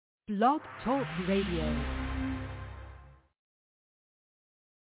Blog Talk Radio.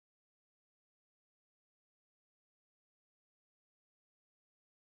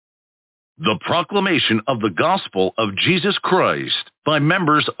 The Proclamation of the Gospel of Jesus Christ by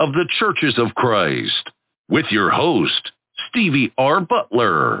members of the Churches of Christ. With your host, Stevie R.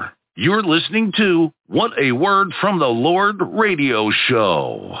 Butler. You're listening to What a Word from the Lord radio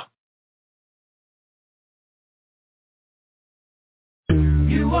show.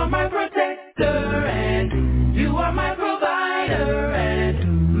 You are my protector and you are my provider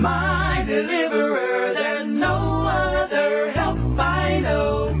and my deliverer. There's no other help I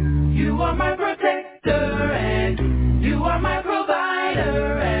know. You are my protector and you are my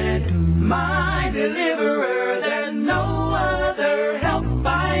provider and my deliverer. There's no other help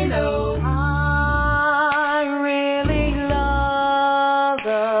I know. I really love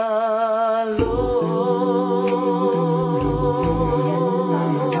the Lord.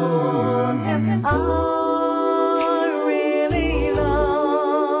 I really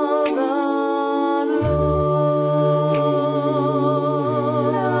love the Lord.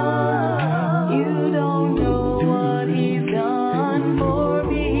 You don't know what He's done for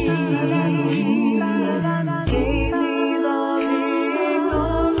me. Gave me the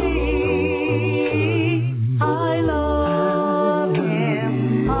victory. I love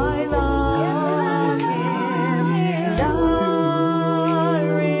Him. I love Him. And I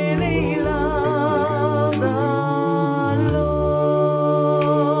really love the Lord.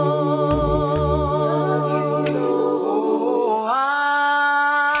 Oh, I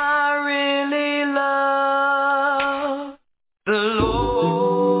really love the Lord.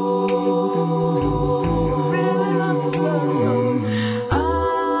 Really love the Lord. I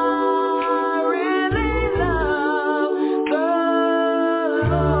really love the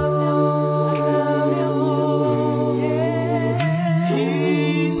Lord. He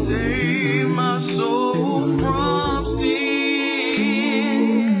saved my soul from sin.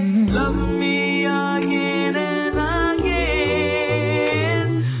 Love me again and again.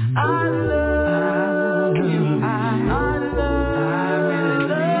 I love Him. I love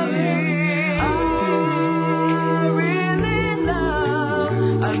Him.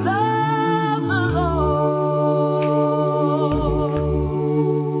 I love the Lord.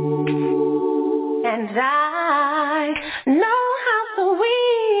 And I know how sweet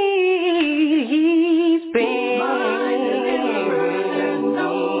He's been. My deliverer,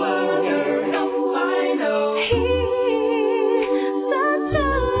 no other help I know. He's such a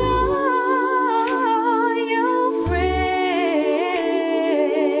loyal friend.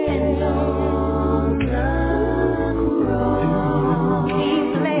 And on the cross, He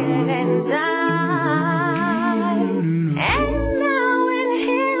bled and died. And now in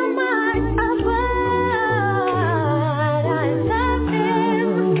Him I abide. I love Him.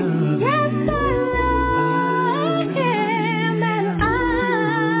 Yes, I love Him. And I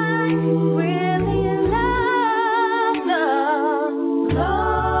really love the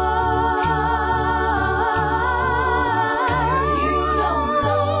Lord. You don't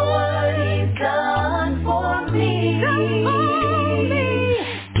know what He's done for me.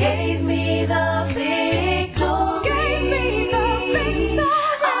 Gave me the victory.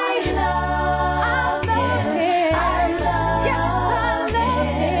 I love Him. I love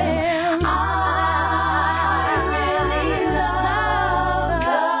Him. I really love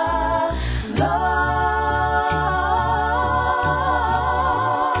the Lord.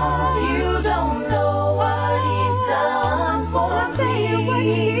 You don't know what He's done for me.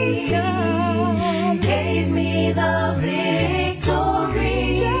 Gave me the victory.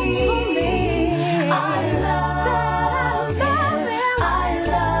 I love Him. I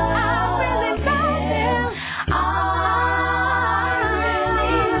love Him. I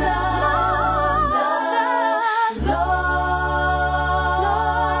really love the Lord.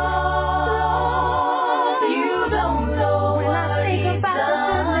 You don't know what He's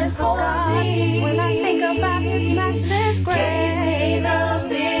done for me. When I think about His matchless grace, gave me the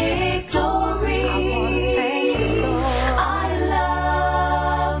victory. I want to thank you, Lord. I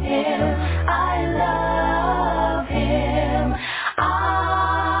love Him. I love Him. I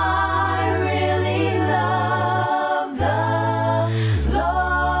really love the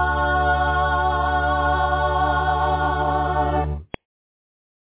Lord.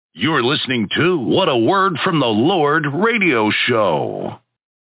 You're listening to What a Word from the Lord radio show.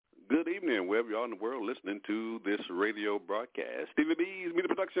 Good evening, wherever you are in the world listening to this radio broadcast. Stevie B's Media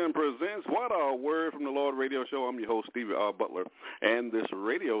Production presents What a Word from the Lord radio show. I'm your host, Stevie R. Butler, and this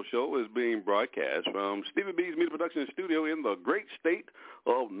radio show is being broadcast from Stevie B's Media Production studio in the great state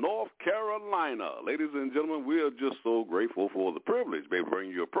of North Carolina. Ladies and gentlemen, we are just so grateful for the privilege to be able to bring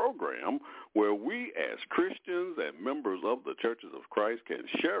you a program where we as Christians and members of the churches of Christ can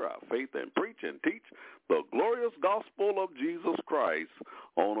share our faith and preach and teach the glorious gospel of Jesus Christ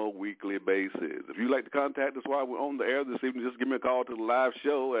on a weekly basis. If you'd like to contact us while we're on the air this evening, just give me a call to the live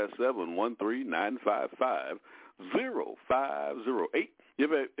show at 713-955-0508.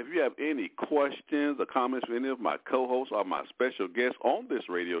 If you have any questions or comments for any of my co-hosts or my special guests on this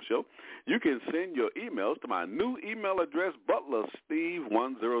radio show, you can send your emails to my new email address,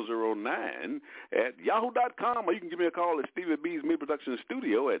 butlersteve1009 at yahoo.com, or you can give me a call at Stevie B's Media Production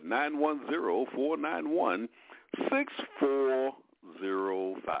Studio at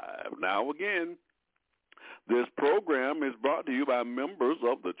 910-491-6405. Now, again, this program is brought to you by members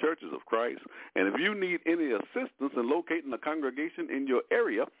of the Churches of Christ, and if you need any assistance in locating a congregation in your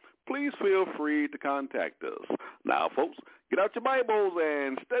area, please feel free to contact us. Now, folks, get out your Bibles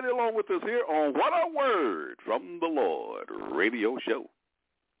and study along with us here on What a Word from the Lord radio show.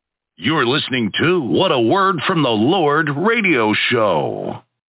 You're listening to What a Word from the Lord radio show.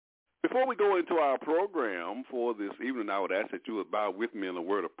 Before we go into our program for this evening, I would ask that you would bow with me in a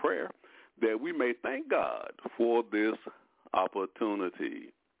word of prayer, that we may thank God for this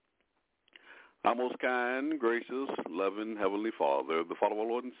opportunity. Our most kind, gracious, loving Heavenly Father, the Father of our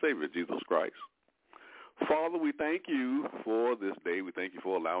Lord and Savior, Jesus Christ. Father, we thank you for this day. We thank you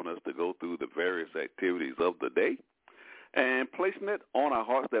for allowing us to go through the various activities of the day and placing it on our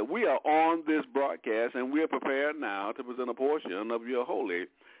hearts that we are on this broadcast and we are prepared now to present a portion of your holy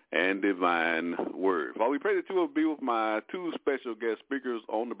and divine word. Father, we pray that you will be with my two special guest speakers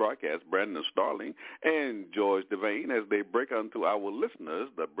on the broadcast, Brandon Starling and George DeVane, as they break unto our listeners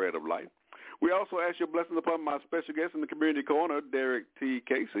the bread of life. We also ask your blessings upon my special guest in the community corner, Derrick T.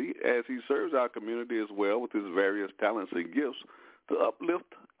 Casey, as he serves our community as well with his various talents and gifts to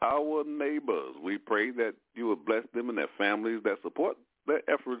uplift our neighbors. We pray that you will bless them and their families that support their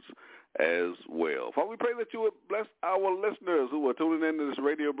efforts as well. Father, we pray that you would bless our listeners who are tuning into this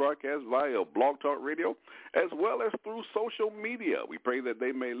radio broadcast via Blog Talk Radio as well as through social media. We pray that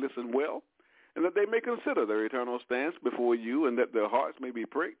they may listen well and that they may consider their eternal stance before you and that their hearts may be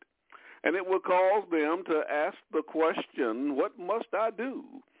pricked. And it will cause them to ask the question, what must I do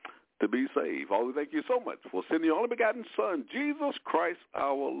to be saved? Father, we thank you so much for sending your only begotten Son, Jesus Christ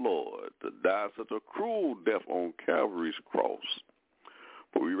our Lord, to die such a cruel death on Calvary's cross.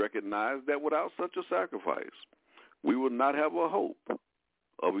 But we recognize that without such a sacrifice, we will not have a hope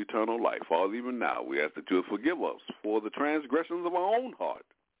of eternal life. Father, even now, we ask that you will forgive us for the transgressions of our own heart.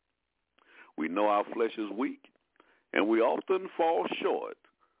 We know our flesh is weak, and we often fall short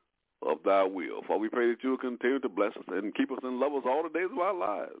of thy will. Father, we pray that you will continue to bless us and keep us and love us all the days of our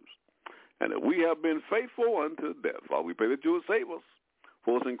lives, and that we have been faithful unto death. Father, we pray that you will save us.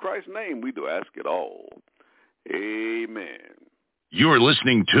 For us in Christ's name, we do ask it all. Amen. You're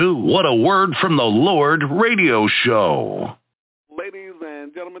listening to What a Word from the Lord radio show. Ladies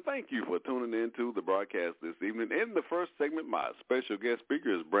and gentlemen, thank you for tuning in to the broadcast this evening. In the first segment, my special guest speaker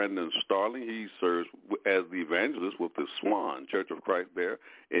is Brandon Starling. He serves as the evangelist with the Swan Church of Christ there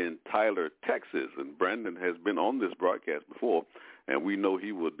in Tyler, Texas. And Brandon has been on this broadcast before, and we know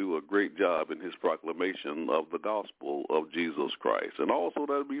he will do a great job in his proclamation of the gospel of Jesus Christ. And also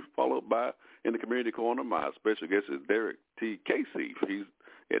that will be followed by, in the community corner, my special guest is Derrick T. Casey. He's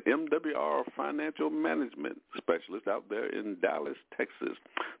an M.W.R. financial management specialist out there in Dallas, Texas.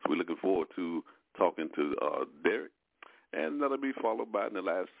 So we're looking forward to talking to Derrick. And that'll be followed by, in the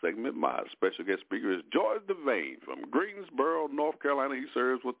last segment, my special guest speaker is George DeVane from Greensboro, North Carolina. He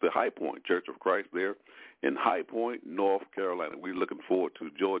serves with the High Point Church of Christ there in High Point, North Carolina. We're looking forward to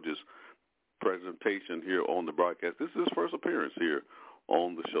George's presentation here on the broadcast. This is his first appearance here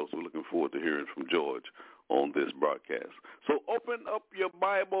on the show, so we're looking forward to hearing from George on this broadcast. So open up your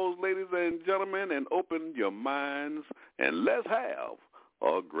Bibles, ladies and gentlemen, and open your minds, and let's have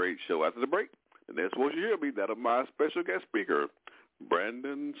a great show. After the break, the next voice you hear will be that of my special guest speaker,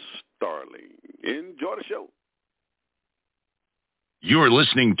 Brandon Starling. Enjoy the show. You're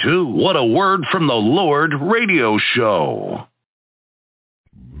listening to What a Word from the Lord radio show.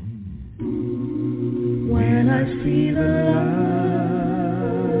 When I see the light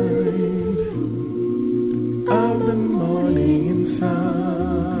of the morning sun,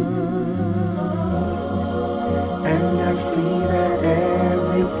 and I see that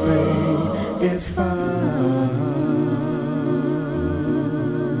everything is fine,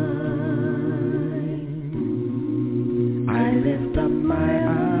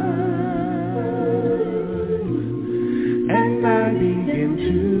 begin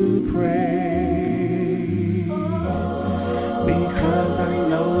to pray, because I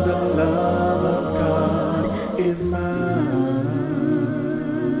know the love of God is mine.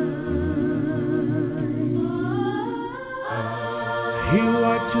 He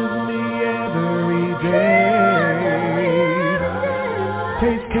watches me every day,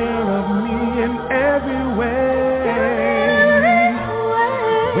 takes care of me in every way.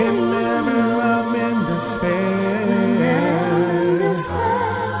 Whenever I'm in despair,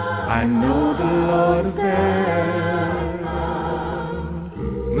 I know the Lord is there.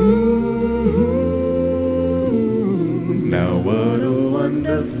 Now what a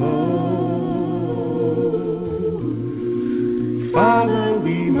wonderful Father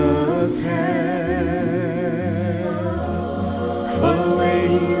we must have, for the way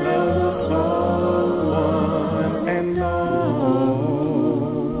He loves us all, one and all.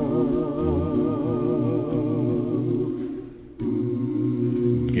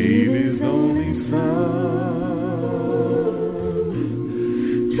 Gave His only Son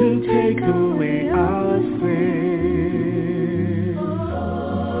to take away our sins.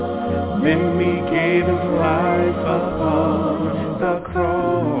 Then He gave His life upon the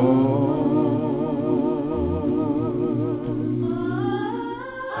cross.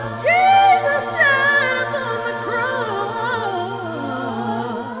 Jesus died on the cross,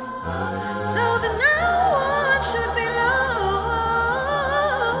 so that no one should be lost.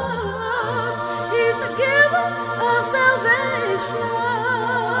 He's the giver of salvation.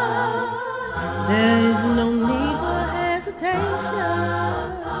 There is no need for hesitation.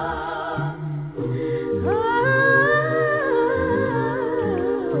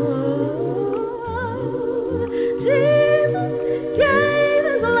 Jesus gave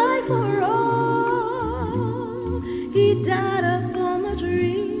His life for all. He died upon the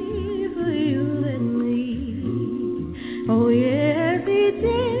tree for you and me. Oh yes, He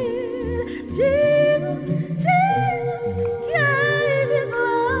did. Jesus gave His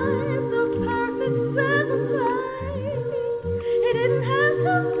life, the perfect sacrifice. He didn't have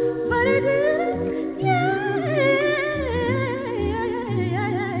to, but He did.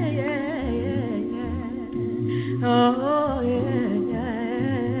 Oh, yeah.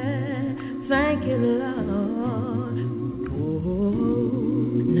 Thank you, Lord. Oh,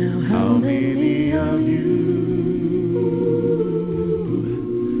 now how many of you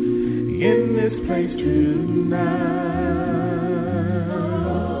in this place tonight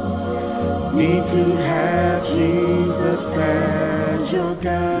need to have Jesus as your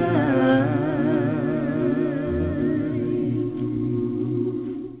guide?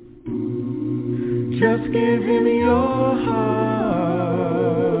 Just give Him your heart,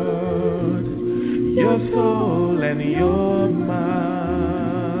 your soul, and your mind,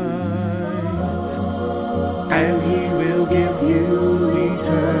 and He will give you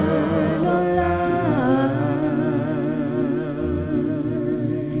eternal life.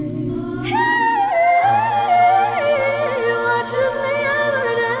 He watches me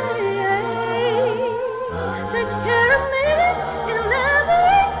every day, takes care of me in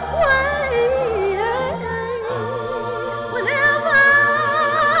every way. Whenever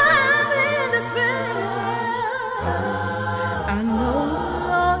I'm in despair, I know the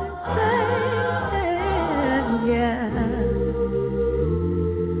Lord is there, yeah.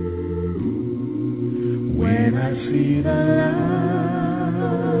 When I see the light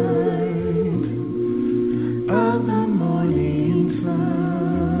of the morning sun,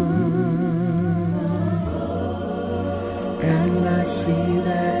 and I see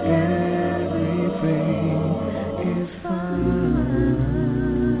that everything is fine,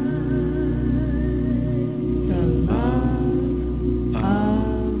 the love of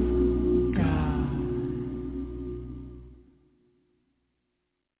God.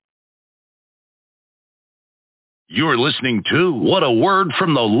 You're listening to What a Word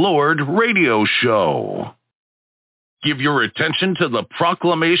from the Lord radio show. Give your attention to the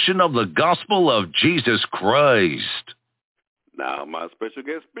proclamation of the gospel of Jesus Christ. Now, my special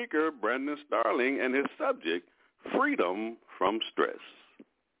guest speaker, Brandon Starling, and his subject, freedom from stress.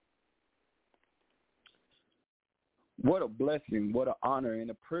 What a blessing, what an honor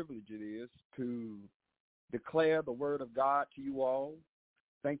and a privilege it is to declare the word of God to you all.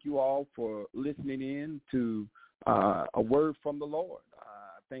 Thank you all for listening in to a word from the Lord.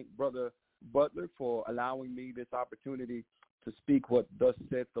 I thank Brother Butler for allowing me this opportunity to speak what thus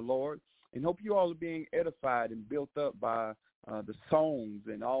saith the Lord, and hope you all are being edified and built up by the songs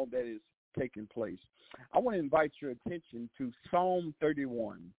and all that is taking place. I want to invite your attention to Psalm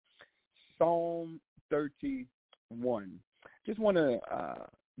 31. Psalm 31. Just want to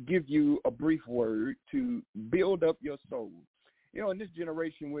give you a brief word to build up your soul. You know, in this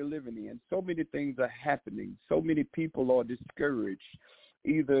generation we're living in, so many things are happening. So many people are discouraged,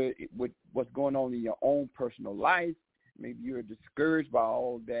 either with what's going on in your own personal life. Maybe you're discouraged by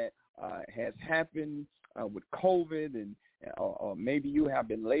all that has happened with COVID, or maybe you have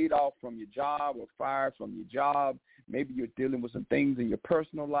been laid off from your job or fired from your job. Maybe you're dealing with some things in your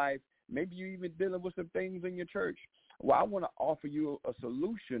personal life. Maybe you're even dealing with some things in your church. Well, I want to offer you a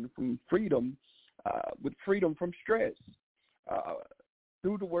solution from freedom, with freedom from stress,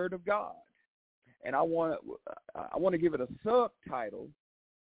 through the Word of God. And I want to give it a subtitle: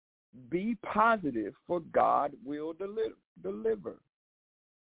 Be positive, for God will deliver.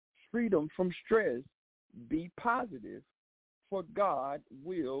 Freedom from stress. Be positive, for God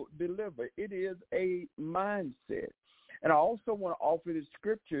will deliver. It is a mindset. And I also want to offer the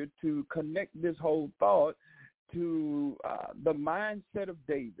scripture to connect this whole thought to the mindset of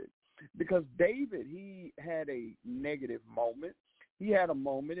David. Because David, he had a negative moment. He had a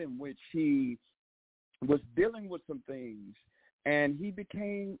moment in which he was dealing with some things, and he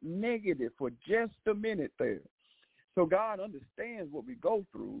became negative for just a minute there. So God understands what we go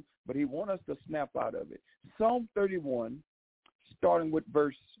through, but he wants us to snap out of it. Psalm 31, starting with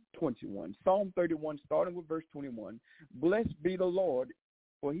verse 21. Psalm 31, starting with verse 21. Blessed be the Lord,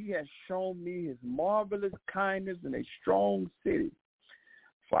 for he has shown me his marvelous kindness in a strong city.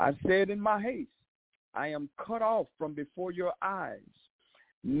 For I said in my haste, I am cut off from before your eyes.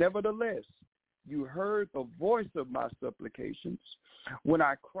 Nevertheless, you heard the voice of my supplications when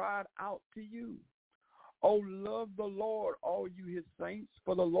I cried out to you. Oh, love the Lord, all you his saints,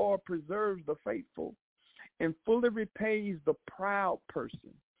 for the Lord preserves the faithful and fully repays the proud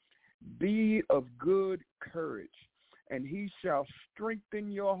person. Be of good courage, and he shall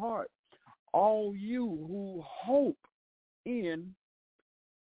strengthen your heart, all you who hope in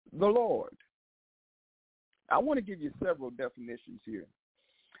the Lord. I want to give you several definitions here.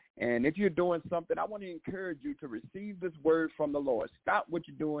 And if you're doing something, I want to encourage you to receive this word from the Lord. Stop what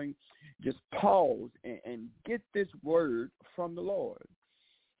you're doing. Just pause and get this word from the Lord.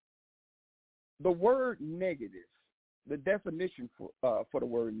 The word negative, the definition for the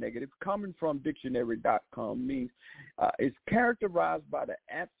word negative, coming from dictionary.com, means is characterized by the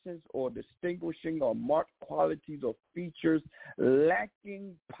absence or distinguishing or marked qualities or features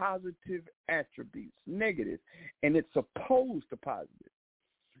lacking positive attributes, negative, and it's opposed to positive.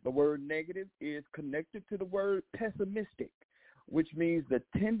 The word negative is connected to the word pessimistic, which means the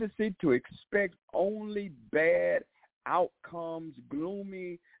tendency to expect only bad outcomes,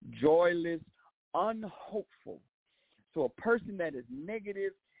 gloomy, joyless, unhopeful. So a person that is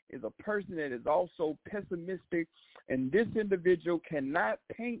negative is a person that is also pessimistic, and this individual cannot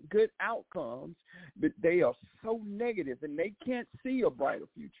paint good outcomes, but they are so negative and they can't see a brighter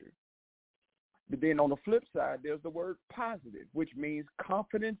future. But then on the flip side, there's the word positive, which means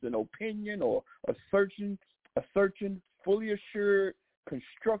confidence, an opinion, or assertion, fully assured,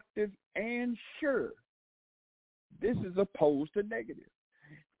 constructive, and sure. This is opposed to negative.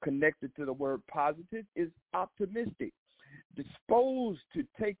 Connected to the word positive is optimistic, disposed to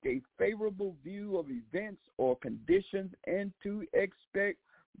take a favorable view of events or conditions and to expect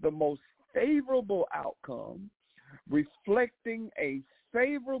the most favorable outcome, reflecting a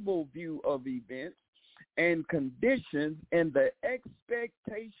favorable view of events and conditions and the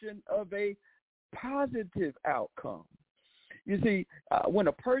expectation of a positive outcome. You see, when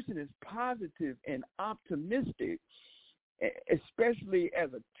a person is positive and optimistic, especially as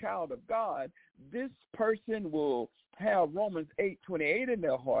a child of God, this person will have Romans 8:28 in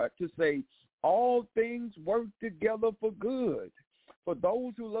their heart to say, all things work together for good, for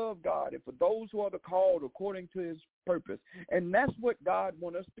those who love God and for those who are called according to his purpose. And that's what God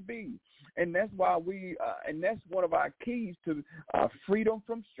wants us to be. And that's why and that's one of our keys to freedom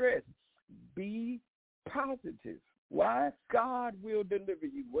from stress. Be positive. Why? God will deliver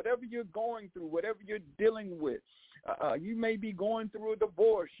you. Whatever you're going through, whatever you're dealing with, you may be going through a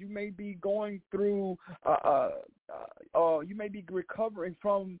divorce. You may be going through, you may be recovering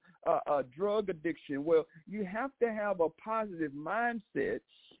from a drug addiction. Well, you have to have a positive mindset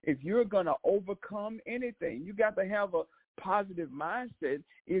if you're going to overcome anything. You got to have a positive mindset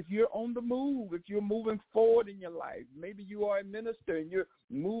if you're on the move, if you're moving forward in your life. Maybe you are a minister and you're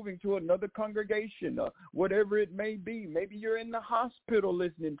moving to another congregation or whatever it may be. Maybe you're in the hospital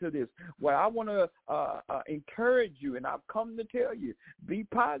listening to this. Well, I want to encourage you, and I've come to tell you, be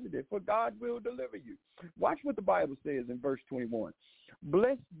positive, for God will deliver you. Watch what the Bible says in verse 21.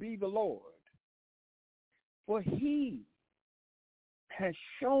 Blessed be the Lord, for he has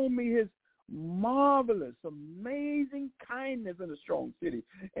shown me his marvelous, amazing kindness in a strong city.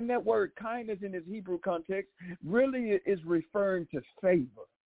 And that word kindness in its Hebrew context really is referring to favor.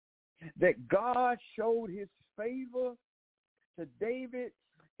 That God showed his favor to David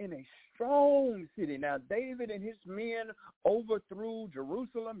in a strong city. Now, David and his men overthrew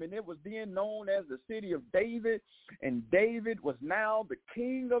Jerusalem, and it was then known as the city of David, and David was now the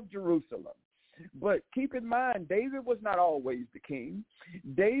king of Jerusalem. But keep in mind, David was not always the king.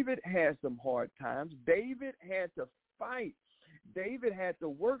 David had some hard times. David had to fight. David had to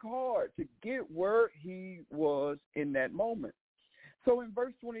work hard to get where he was in that moment. So in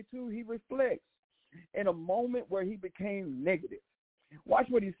verse 22, he reflects in a moment where he became negative. Watch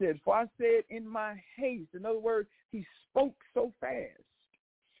what he said. For I said in my haste. In other words, he spoke so fast.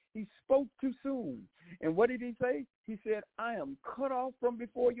 He spoke too soon. And what did he say? He said, I am cut off from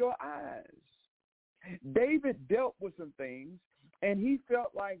before your eyes. David dealt with some things, and he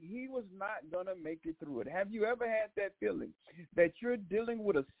felt like he was not going to make it through it. Have you ever had that feeling that you're dealing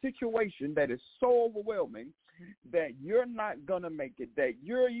with a situation that is so overwhelming that you're not going to make it, that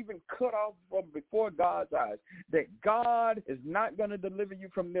you're even cut off from before God's eyes, that God is not going to deliver you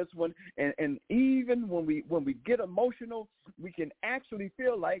from this one? And even when we get emotional, we can actually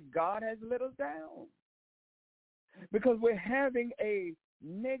feel like God has let us down because we're having a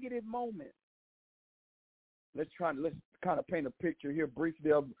negative moment. Let's kind of paint a picture here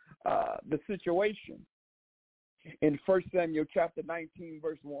briefly of the situation. In 1 Samuel chapter 19,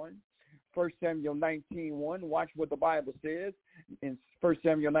 verse 1, 1 Samuel 19:1, watch what the Bible says. In 1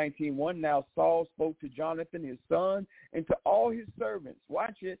 Samuel 19:1, now Saul spoke to Jonathan, his son, and to all his servants,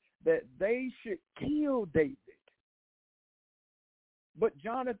 watch it, that they should kill David. But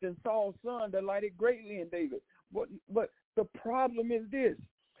Jonathan, Saul's son, delighted greatly in David. But the problem is this: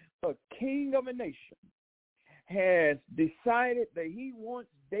 a king of a nation has decided that he wants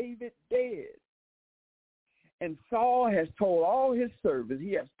David dead. And Saul has told all his servants,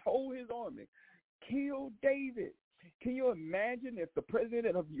 he has told his army, kill David. Can you imagine if the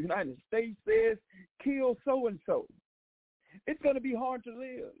president of the United States says, kill so-and-so? It's going to be hard to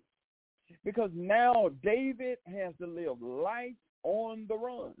live because now David has to live life on the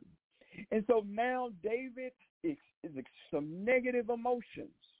run. And so now David is some negative emotions.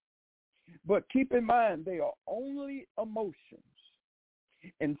 But keep in mind, they are only emotions.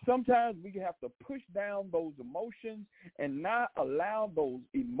 And sometimes we have to push down those emotions and not allow those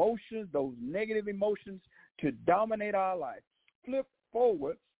emotions, those negative emotions, to dominate our life. Flip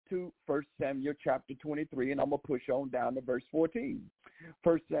forward to 1 Samuel chapter 23, and I'm going to push on down to verse 14.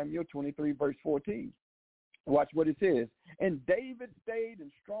 1 Samuel 23, verse 14. Watch what it says. And David stayed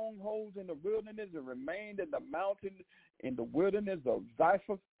in strongholds in the wilderness and remained in the mountain in the wilderness of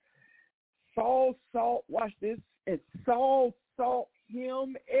Ziph. Saul sought, watch this, and Saul sought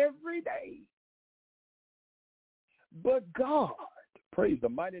him every day. But God, praise the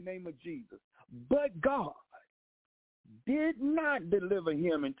mighty name of Jesus, but God did not deliver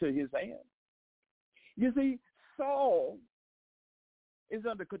him into his hand. You see, Saul is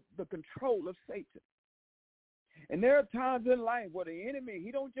under the control of Satan. And there are times in life where the enemy,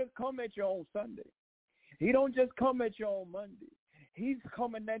 he don't just come at you on Sunday. He don't just come at you on Monday. He's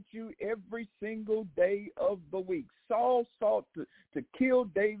coming at you every single day of the week. Saul sought to kill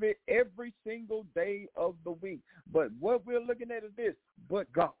David every single day of the week. But what we're looking at is this: but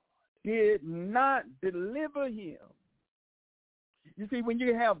God did not deliver him. You see, when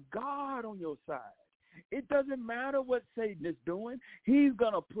you have God on your side, it doesn't matter what Satan is doing. He's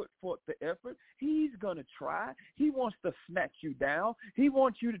going to put forth the effort. He's going to try. He wants to snatch you down. He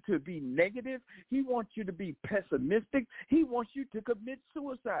wants you to be negative. He wants you to be pessimistic. He wants you to commit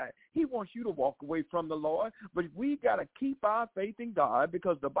suicide. He wants you to walk away from the Lord. But we got to keep our faith in God,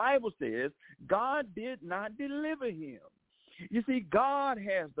 because the Bible says God did not deliver him. You see, God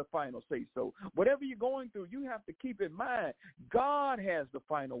has the final say so. Whatever you're going through, you have to keep in mind, God has the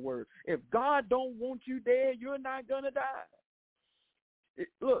final word. If God don't want you dead, you're not going to die.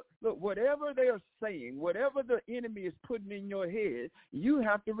 Look, whatever they're saying, whatever the enemy is putting in your head, you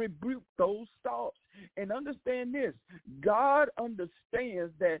have to rebuke those thoughts. And understand this: God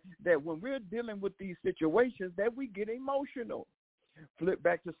understands that when we're dealing with these situations, that we get emotional. Flip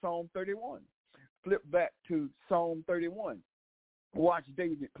back to Psalm 31. Flip back to Psalm 31. Watch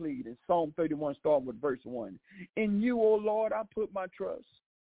David plead in Psalm 31, starting with verse 1. In you, O Lord, I put my trust.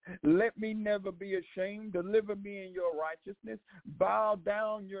 Let me never be ashamed. Deliver me in your righteousness. Bow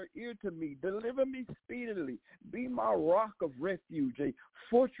down your ear to me. Deliver me speedily. Be my rock of refuge, a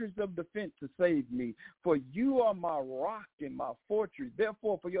fortress of defense to save me. For you are my rock and my fortress.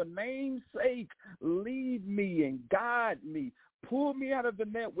 Therefore, for your name's sake, lead me and guide me. Pull me out of the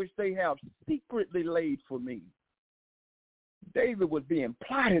net which they have secretly laid for me. David was being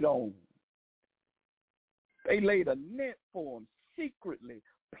plotted on. They laid a net for him secretly,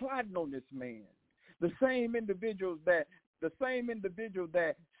 plotting on this man. The same individual that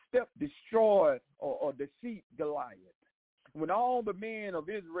stepped, destroyed, or defeat Goliath. When all the men of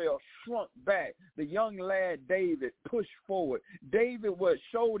Israel shrunk back, the young lad David pushed forward. David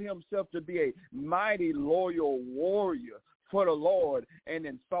showed himself to be a mighty, loyal warrior for the Lord and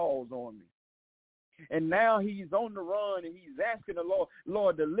in Saul's army. And now he's on the run, and he's asking the Lord,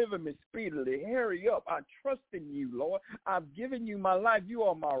 Lord, deliver me speedily. Hurry up. I trust in you, Lord. I've given you my life. You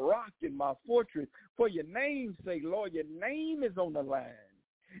are my rock and my fortress. For your name's sake, Lord, your name is on the line.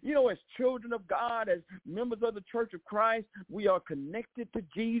 You know, as children of God, as members of the Church of Christ, we are connected to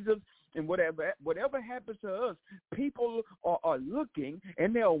Jesus. And whatever happens to us, people are looking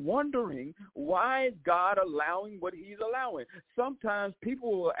and they're wondering, why is God allowing what he's allowing? Sometimes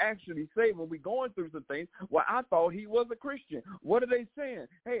people will actually say, when we're going through some things, well, I thought he was a Christian. What are they saying?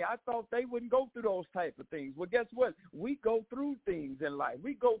 Hey, I thought they wouldn't go through those type of things. Well, guess what? We go through things in life.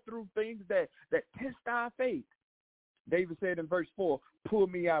 We go through things that test our faith. David said in verse 4, pull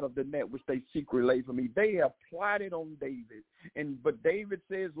me out of the net which they secretly laid for me. They have plotted on David. But David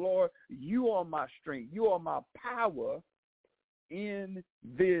says, Lord, you are my strength. You are my power in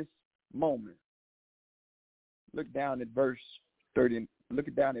this moment. Look down at verse 30.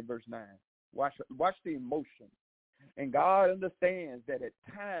 Look down at verse 9. Watch the emotion. And God understands that at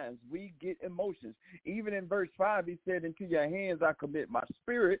times we get emotions. Even in verse 5, he said, into your hands I commit my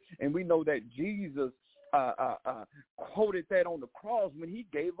spirit. And we know that Jesus quoted that on the cross when he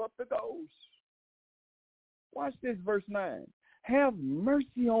gave up the ghost. Watch this, verse 9. Have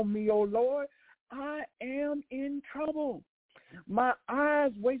mercy on me, O Lord. I am in trouble. My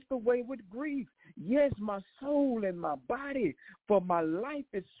eyes waste away with grief. Yes, my soul and my body, for my life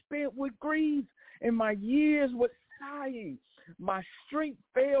is spent with grief, and my years with sighing. My strength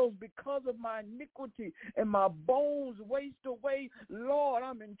fails because of my iniquity, and my bones waste away. Lord,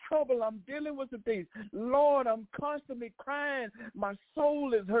 I'm in trouble. I'm dealing with some things. Lord, I'm constantly crying. My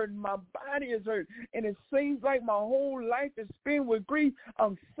soul is hurting. My body is hurting. And it seems like my whole life is spent with grief.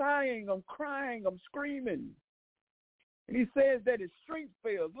 I'm sighing. I'm crying. I'm screaming. And he says that his strength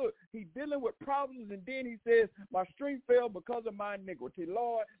fails. Look, he's dealing with problems, and then he says, my strength failed because of my iniquity.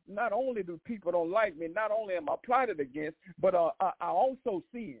 Lord, not only do people don't like me, not only am I plotted against, but I also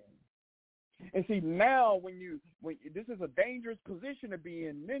sin. And see, now when this is a dangerous position to be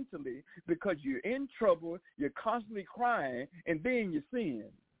in mentally, because you're in trouble, you're constantly crying, and then you sin.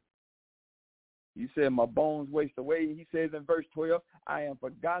 You said, my bones waste away. He says in verse 12, I am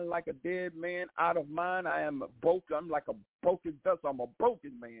forgotten like a dead man, out of mind. I am broken. I'm like a broken dust. I'm a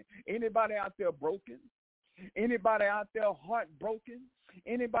broken man. Anybody out there broken? Anybody out there heartbroken?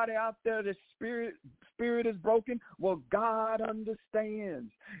 Anybody out there the spirit is broken? Well, God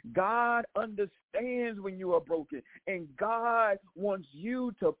understands. God understands when you are broken, and God wants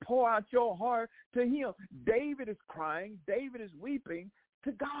you to pour out your heart to him. David is crying. David is weeping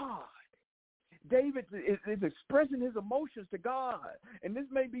to God. David is expressing his emotions to God. And this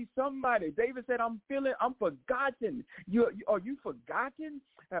may be somebody. David said, I'm forgotten. Are you forgotten?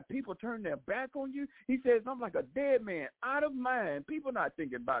 Have people turned their back on you? He says, I'm like a dead man, out of mind. People not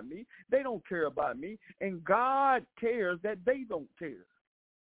thinking about me. They don't care about me. And God cares that they don't care.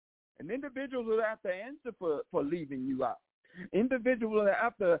 And individuals will have to answer for leaving you out. Individuals will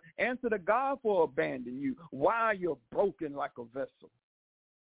have to answer to God for abandoning you while you're broken like a vessel.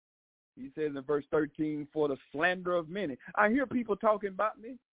 He says in verse 13, for the slander of many. I hear people talking about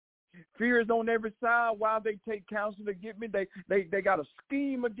me. Fear is on every side while they take counsel to get me. They got a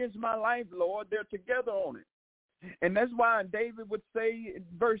scheme against my life, Lord. They're together on it. And that's why David would say in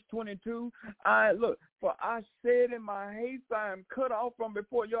verse 22, for I said in my haste, I am cut off from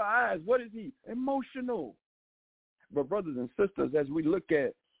before your eyes. What is he? Emotional. But brothers and sisters, as we look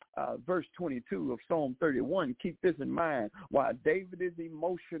at verse 22 of Psalm 31, keep this in mind. While David is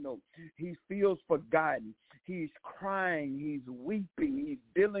emotional, he feels forgotten. He's crying. He's weeping. He's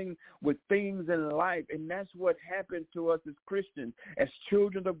dealing with things in life. And that's what happened to us as Christians, as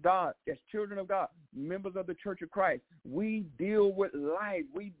children of God, members of the Church of Christ. We deal with life.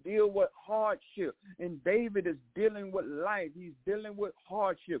 We deal with hardship. And David is dealing with life. He's dealing with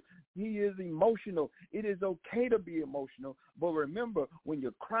hardship. He is emotional. It is okay to be emotional. But remember, when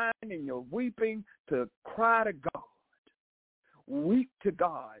you're crying and you're weeping, to cry to God. Weep to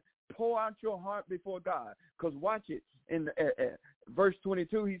God. Pour out your heart before God. Because watch it. In verse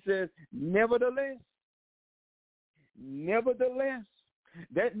 22, he says, nevertheless.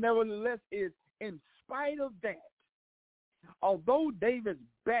 That nevertheless is in spite of that. Although David's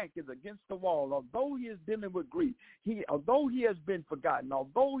back is against the wall, although he is dealing with grief, although he has been forgotten,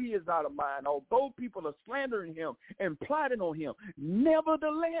 although he is out of mind, although people are slandering him and plotting on him,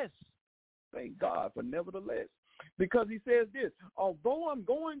 nevertheless, thank God for nevertheless, because he says this, although I'm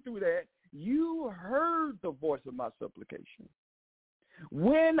going through that, you heard the voice of my supplication.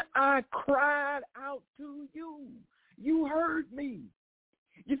 When I cried out to you, you heard me.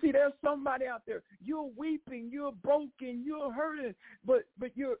 You see, there's somebody out there. You're weeping, you're broken, you're hurting, but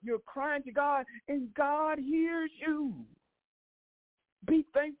you're crying to God, and God hears you. Be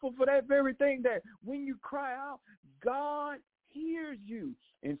thankful for that very thing, that when you cry out, God hears you.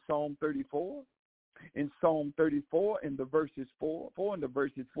 In Psalm 34, in the verses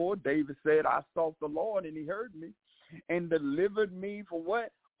 4, David said, I sought the Lord, and he heard me, and delivered me from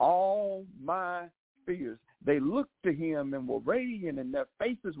what? All my fears. They looked to him and were radiant, and their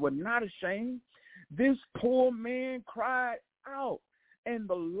faces were not ashamed. This poor man cried out, and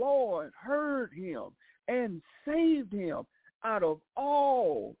the Lord heard him and saved him out of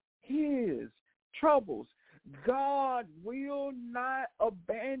all his troubles. God will not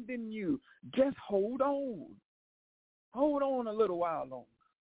abandon you. Just hold on. Hold on a little while longer.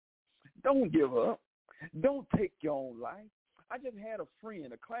 Don't give up. Don't take your own life. I just had a friend,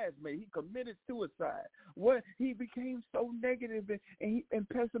 a classmate. He committed suicide. He became so negative and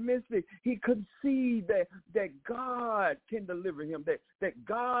pessimistic. He couldn't see that God can deliver him, that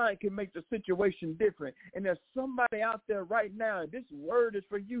God can make the situation different. And there's somebody out there right now, this word is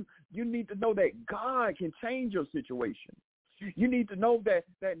for you. You need to know that God can change your situation. You need to know that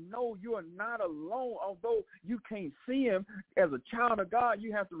no, you are not alone. Although you can't see him as a child of God,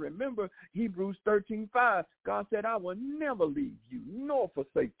 you have to remember Hebrews 13:5. God said, I will never leave you nor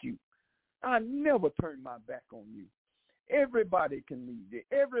forsake you. I never turn my back on you. Everybody can leave you.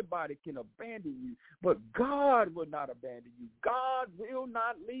 Everybody can abandon you, but God will not abandon you. God will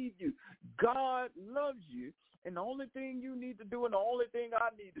not leave you. God loves you. And the only thing you need to do and the only thing I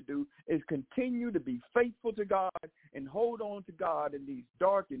need to do is continue to be faithful to God and hold on to God in these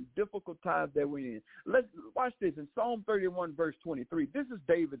dark and difficult times that we're in. Let's watch this in Psalm 31, verse 23. This is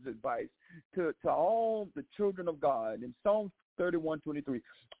David's advice to all the children of God in Psalm 31:23.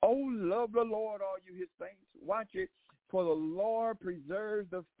 Oh, love the Lord, all you his saints. Watch it. For the Lord preserves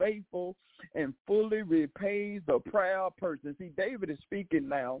the faithful and fully repays the proud person. See, David is speaking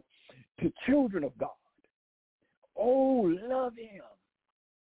now to children of God. Oh, love him.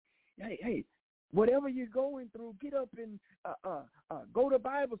 Hey, whatever you're going through, get up and go to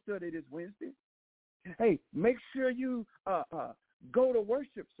Bible study this Wednesday. Hey, make sure you go to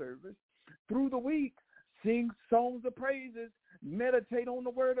worship service through the week. Sing songs of praises. Meditate on the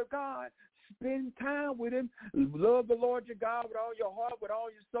word of God. Spend time with him. Love the Lord your God with all your heart, with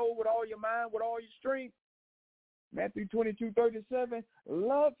all your soul, with all your mind, with all your strength. Matthew 22:37.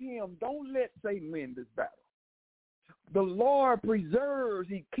 Love him. Don't let Satan win this battle. The Lord preserves.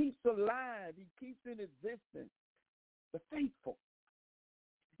 He keeps alive. He keeps in existence the faithful.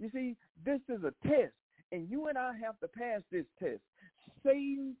 You see, this is a test, and you and I have to pass this test.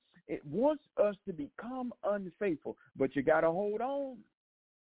 Satan, it wants us to become unfaithful, but you got to hold on.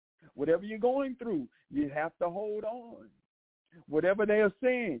 Whatever you're going through, you have to hold on. Whatever they are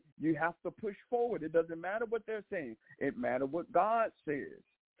saying, you have to push forward. It doesn't matter what they're saying. It matters what God says.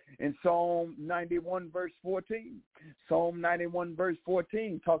 In Psalm 91, verse 14, Psalm 91, verse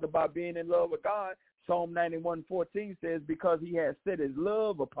 14, talk about being in love with God. Psalm 91:14 says, because he has set his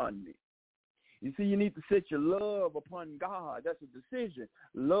love upon me. You see, you need to set your love upon God. That's a decision.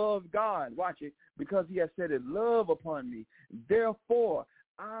 Love God. Watch it. Because he has set his love upon me. Therefore,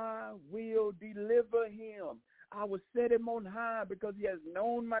 I will deliver him. I will set him on high because he has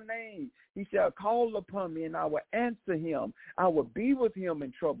known my name. He shall call upon me, and I will answer him. I will be with him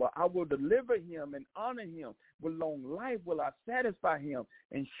in trouble. I will deliver him and honor him. With long life will I satisfy him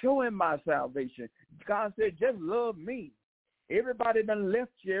and show him my salvation. God said, just love me. Everybody done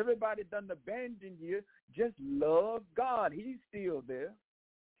left you. Everybody done abandoned you. Just love God. He's still there.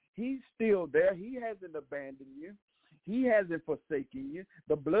 He's still there. He hasn't abandoned you. He hasn't forsaken you.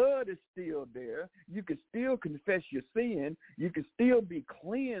 The blood is still there. You can still confess your sin. You can still be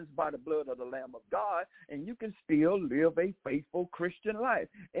cleansed by the blood of the Lamb of God, and you can still live a faithful Christian life.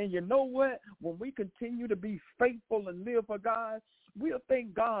 And you know what? When we continue to be faithful and live for God, we'll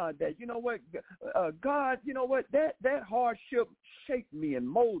thank God that, you know what, God, you know what, that hardship shaped me and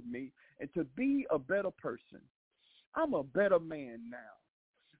molded me and to be a better person. I'm a better man now.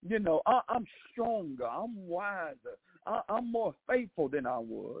 You know, I'm stronger. I'm wiser. I'm more faithful than I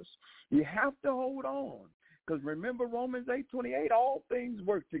was. You have to hold on. Because remember Romans 8:28, all things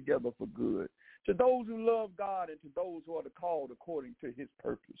work together for good To those who love God and to those who are called according to his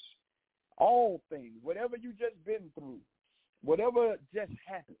purpose. All things, whatever you just been through, whatever just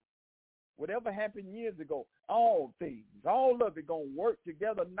happened, whatever happened years ago, all things, all of it going to work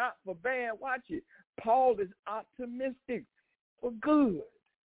together, not for bad. Watch it. Paul is optimistic for good.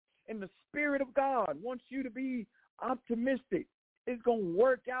 And the Spirit of God wants you to be optimistic. It's going to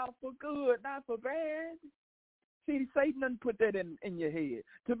work out for good, not for bad. See, Satan doesn't put that in your head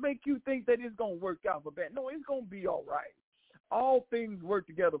to make you think that it's going to work out for bad. No, it's going to be all right. All things work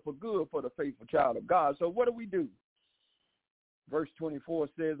together for good for the faithful child of God. So what do? Verse 24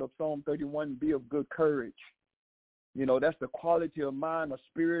 says of Psalm 31, be of good courage. You know, that's the quality of mind or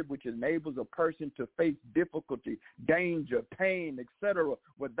spirit which enables a person to face difficulty, danger, pain, etc.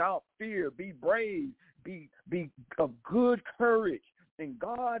 without fear. Be brave. Be of good courage. And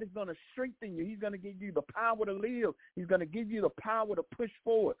God is going to strengthen you. He's going to give you the power to live. He's going to give you the power to push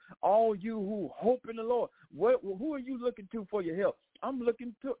forward. All you who hope in the Lord, who are you looking to for your help? I'm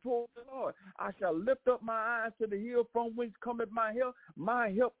looking towards the Lord. I shall lift up my eyes to the hill from whence cometh my help. My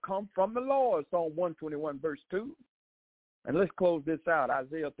help comes from the Lord. Psalm 121, verse 2. And let's close this out.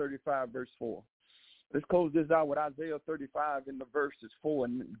 Isaiah 35, verse 4. Let's close this out with Isaiah 35 in the verses 4.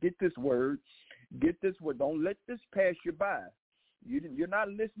 And get this word. Get this word. Don't let this pass you by. You're not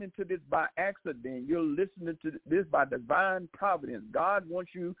listening to this by accident. You're listening to this by divine providence. God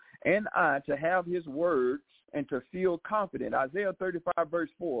wants you and I to have his word and to feel confident. Isaiah 35,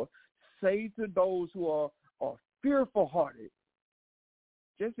 verse 4, say to those who are fearful-hearted,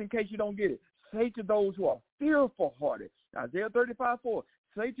 just in case you don't get it, say to those who are fearful-hearted. Isaiah 35, 4,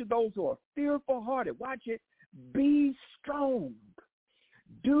 say to those who are fearful-hearted, watch it, be strong.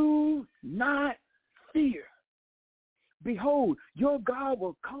 Do not fear. Behold, your God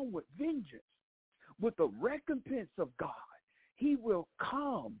will come with vengeance, with the recompense of God. He will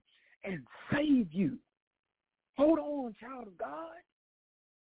come and save you. Hold on, child of God.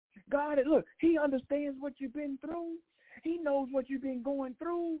 God, look, he understands what you've been through. He knows what you've been going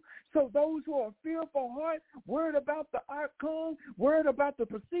through. So those who are fearful heart, worried about the outcome, worried about the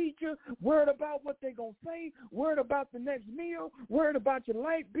procedure, worried about what they're going to say, worried about the next meal, worried about your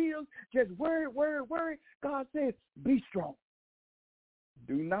light bills, just worried. God says, be strong.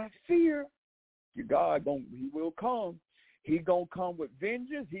 Do not fear. Your God, he will come. He going to come with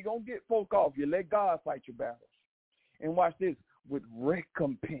vengeance. He going to get folk off. You let God fight your battles. And watch this, with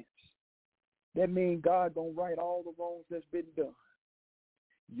recompense. That means God going to right all the wrongs that's been done.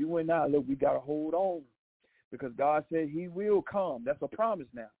 You and I, look, we got to hold on because God said he will come. That's a promise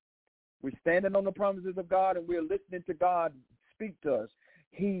now. We're standing on the promises of God and we're listening to God speak to us.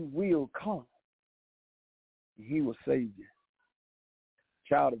 He will come. He will save you.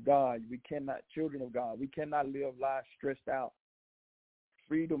 Child of God, children of God, we cannot live life stressed out.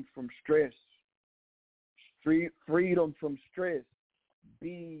 Freedom from stress. Freedom from stress.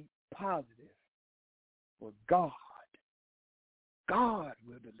 Be positive. For God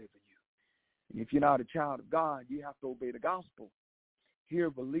will deliver you. And if you're not a child of God, you have to obey the gospel. Hear,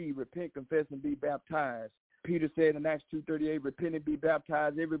 believe, repent, confess, and be baptized. Peter said in Acts 2:38, repent and be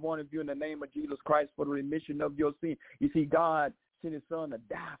baptized, every one of you, in the name of Jesus Christ for the remission of your sin. You see, God sent his son to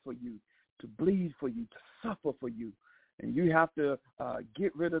die for you, to bleed for you, to suffer for you. And you have to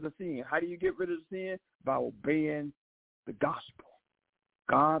get rid of the sin. How do you get rid of the sin? By obeying the gospel.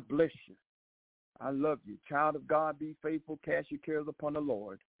 God bless you. I love you. Child of God, be faithful. Cast your cares upon the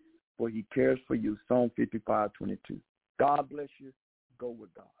Lord, for he cares for you. Psalm 55:22. God bless you. Go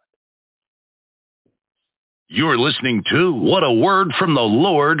with God. You're listening to What a Word from the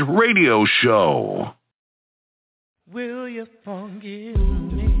Lord radio show. Will you forgive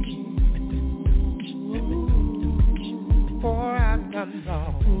me for I've done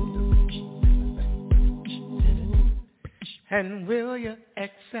wrong? And will you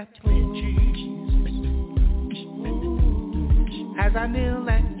accept me, Jesus, as I kneel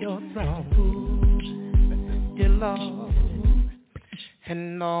at your throne, dear Lord?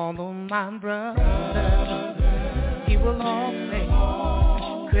 And although my brother, he will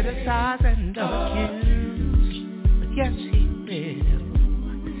always criticize and accuse, but yes, he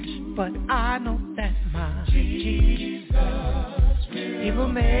will. But I know that my Jesus, he will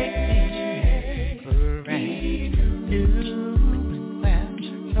make me brand new.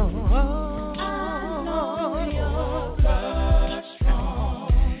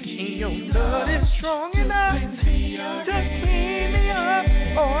 Your blood is strong enough to clean me up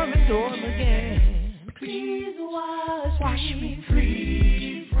or restore me again. Please wash me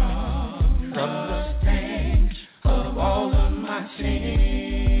free from the stain of all of my sins.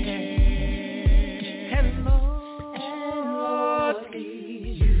 And Lord,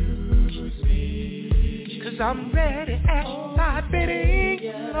 please use me I'm ready at thy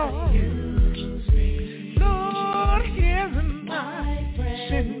bidding, Lord. Lord, here am I,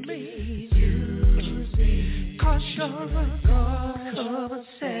 send me. Cause you're a God of a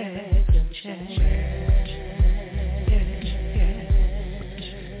second chance.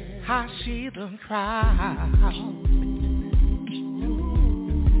 I see them crowd,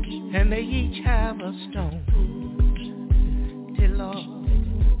 and they each have a stone, dear Lord.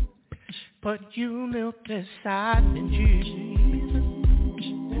 But you knelt beside me, Jesus,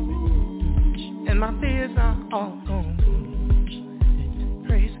 and my fears are all gone.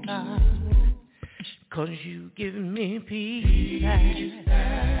 Praise God, 'cause you give me peace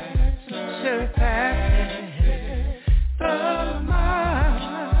that surpasses the mind.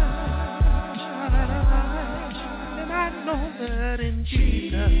 And I know that in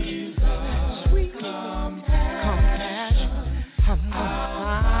Jesus' sweet compassion, I'm gonna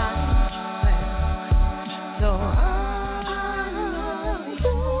find no,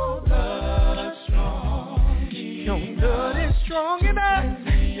 your blood is strong enough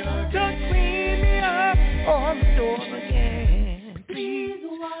to clean me up on the door again. Please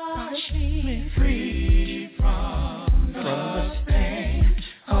wash me free from the stain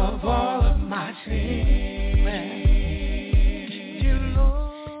of all of my sin. Dear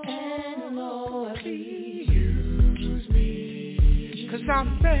Lord, please use me, 'cause I'm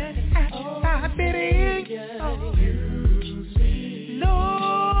ready at thy bidding.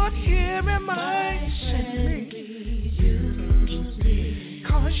 Lord, here am I, send me.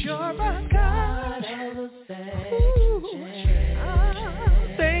 Cause you're a God of a second chance.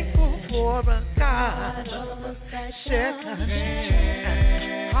 I'm thankful for a God of a second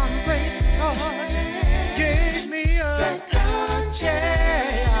chance. I'm grateful God gave me a second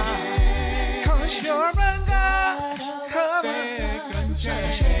chance. Cause you're a God of a second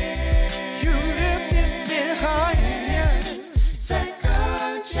chance. You lifted me higher.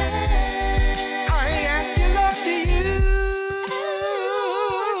 Second chance. I ask you, Lord, to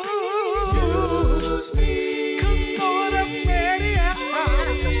use me. 'Cause Lord, I'm ready. I'm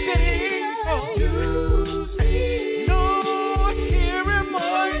sitting for you. Lord, here am I,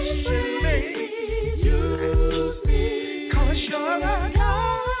 send me. Use me. 'Cause you're a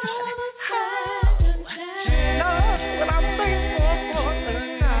God. Lord, but I'm thankful for the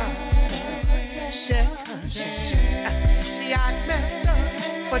God. Second chance. See, I messed up,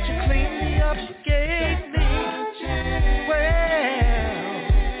 but you cleaned me up, gave me. Well,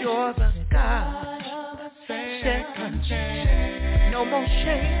 you're the God. Second chance. No more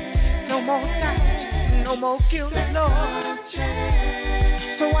shame, no more doubt, no more guilt, Lord.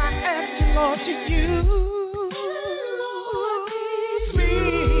 So I ask you, Lord, to use me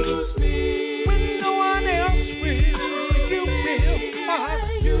when no one else will. You will,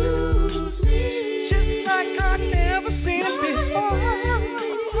 Father. Use me just like I've never seen before.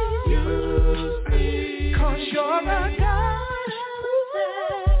 Use me 'cause you're a God.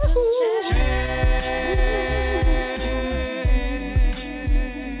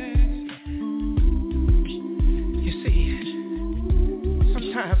 You see,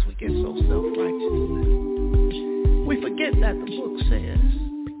 sometimes we get so self-righteous that we forget that the book says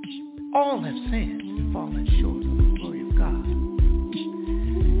all have sinned and fallen short of the glory of God.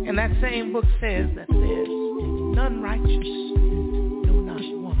 And that same book says that there's none righteous, no, not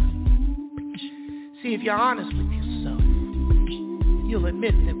one. See, if you're honest with yourself, you'll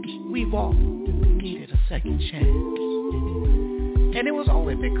admit that we've all needed a second chance. And it was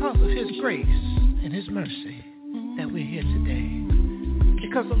only because of his grace and his mercy that we're here today.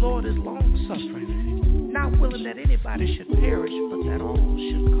 Because the Lord is long-suffering, not willing that anybody should perish, but that all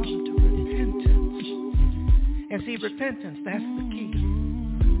should come to repentance. And see, repentance, that's the key.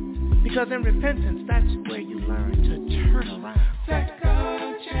 Because in repentance, that's where you learn to turn around.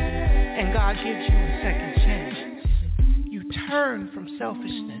 And God gives you a second chance. You turn from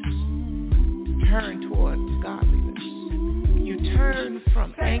selfishness, turn toward godliness. You turn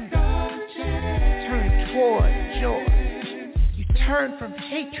from anger, turn toward joy. You turn from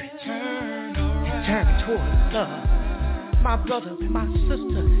hatred, and turn toward love. My brother, my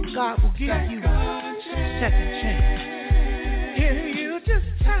sister, God will give you a second chance. If you just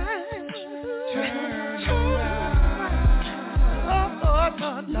turn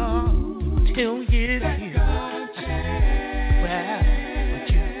around, till you do. Well, but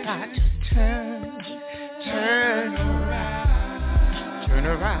you got to turn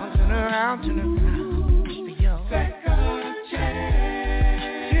around, turn around for your second chance.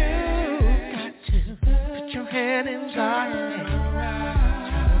 You got to put your hand in God's hand.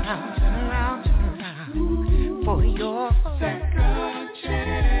 Turn around for your second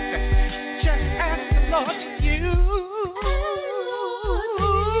chance. Just ask the Lord to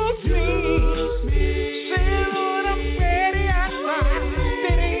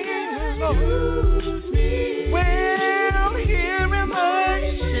Use me. Well, here am I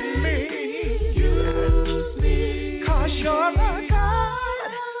in me. Use me. 'Cause you're a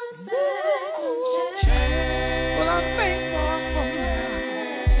God. Well, I'm thankful for my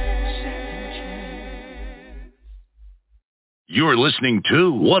second chance. You're listening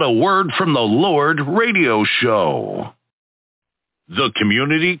to What a Word from the Lord radio show. The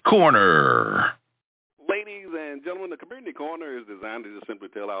Community Corner. Ladies and gentlemen, the Community Corner is designed to just simply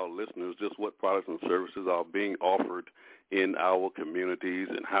tell our listeners just what products and services are being offered in our communities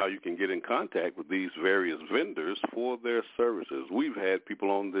and how you can get in contact with these various vendors for their services. We've had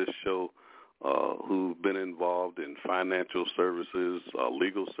people on this show who've been involved in financial services,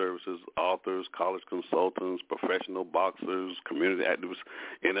 legal services, authors, college consultants, professional boxers, community activists,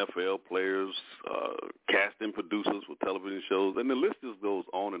 NFL players, casting producers for television shows, and the list just goes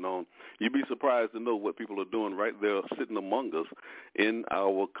on and on. You'd be surprised to know what people are doing right there sitting among us in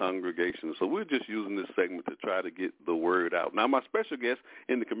our congregation. So we're just using this segment to try to get the word out. Now, my special guest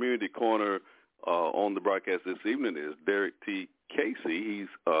in the Community Corner on the broadcast this evening is Derrick T. Casey. He's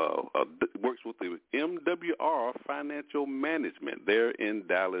works with the M.W.R. Financial Management there in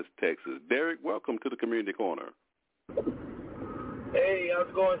Dallas, Texas. Derrick, welcome to the Community Corner. Hey, how's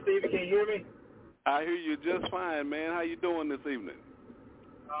it going, Stevie? Can you hear me? I hear you just fine, man. How you doing this evening?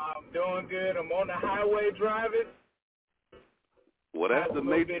 I'm doing good. I'm on the highway driving. Well, that's the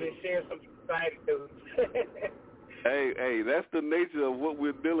nature. And share some exciting news. Hey, that's the nature of what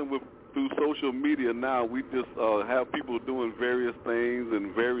we're dealing with through social media now. We just have people doing various things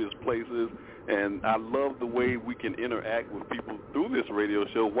in various places, and I love the way we can interact with people through this radio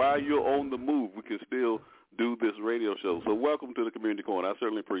show. While you're on the move, we can still do this radio show. So welcome to the Community Corner. I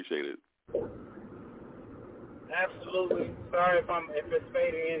certainly appreciate it. Absolutely. Sorry if it's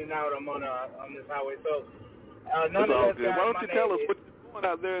fading in and out. I'm on this highway. So none That's all of good. guys, Why don't you tell us what you're doing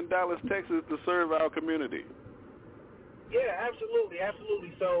out there in Dallas, Texas to serve our community? Yeah, absolutely.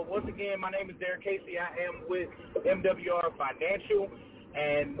 So once again, my name is Derrick Casey. I am with M.W.R. Financial,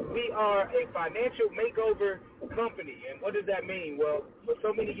 and we are a financial makeover company. And what does that mean? Well, for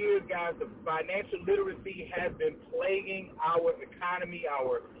so many years, guys, the financial literacy has been plaguing our economy,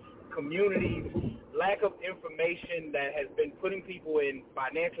 our communities, lack of information that has been putting people in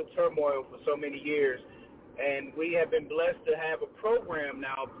financial turmoil for so many years. And we have been blessed to have a program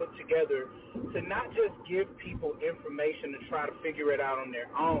now put together to not just give people information to try to figure it out on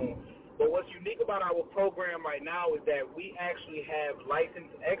their own, but what's unique about our program right now is that we actually have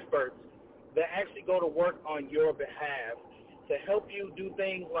licensed experts that actually go to work on your behalf to help you do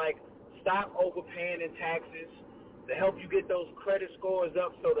things like stop overpaying in taxes, to help you get those credit scores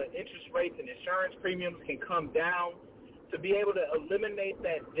up so the interest rates and insurance premiums can come down, to be able to eliminate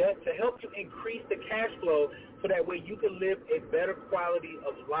that debt, to help you increase the cash flow so that way you can live a better quality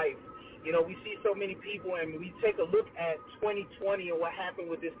of life. You know, we see so many people, and we take a look at 2020 and what happened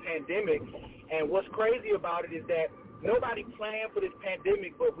with this pandemic, and what's crazy about it is that nobody planned for this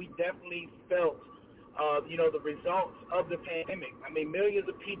pandemic, but we definitely felt, the results of the pandemic. I mean, millions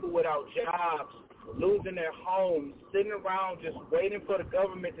of people without jobs, losing their homes, sitting around just waiting for the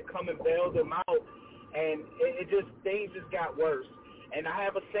government to come and bail them out. And things just got worse. And I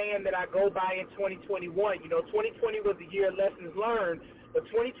have a saying that I go by in 2021. 2020 was the year of lessons learned, but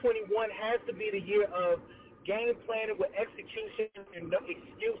 2021 has to be the year of game planning with execution and no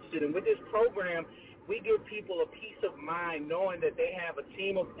excuses. And with this program, we give people a peace of mind knowing that they have a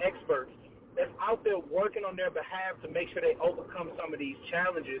team of experts that's out there working on their behalf to make sure they overcome some of these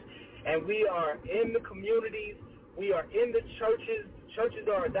challenges. And we are in the communities. We are in the churches. Churches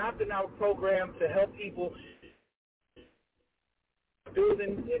are adopting our program to help people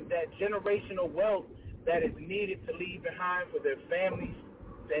building that generational wealth that is needed to leave behind for their families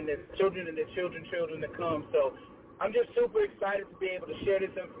and their children and their children to come. So I'm just super excited to be able to share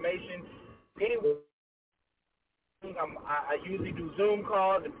this information. Anyway, I usually do Zoom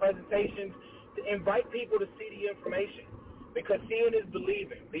calls and presentations to invite people to see the information, because seeing is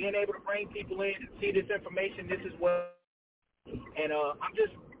believing. Being able to bring people in and see this information, this is what. And I'm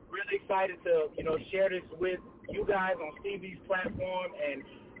just really excited to, share this with you guys on Stevie's platform and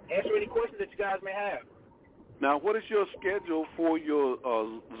answer any questions that you guys may have. Now, what is your schedule for your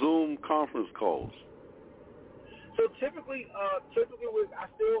Zoom conference calls? So typically I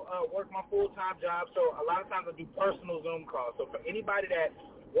still work my full-time job, so a lot of times I do personal Zoom calls. So for anybody that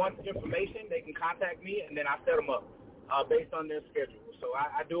wants information, they can contact me, and then I set them up based on their schedule. So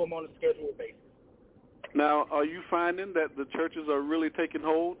I do them on a scheduled basis. Now, are you finding that the churches are really taking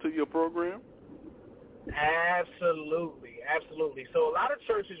hold to your program? Absolutely. So a lot of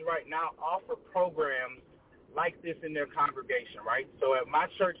churches right now offer programs like this in their congregation, right? So at my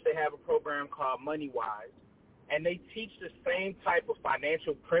church, they have a program called Money Wise, and they teach the same type of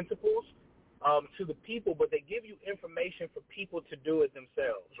financial principles to the people, but they give you information for people to do it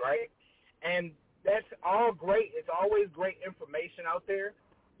themselves, right? And that's all great. It's always great information out there.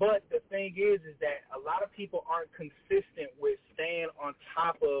 But the thing is that a lot of people aren't consistent with staying on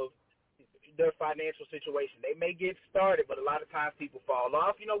top of their financial situation. They may get started, but a lot of times people fall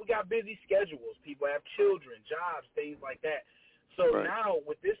off. You know, we got busy schedules. People have children, jobs, things like that. So now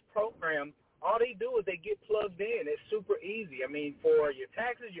with this program, all they do is they get plugged in. It's super easy. I mean, for your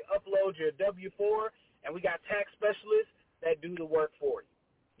taxes, you upload your W-4, and we got tax specialists that do the work for you.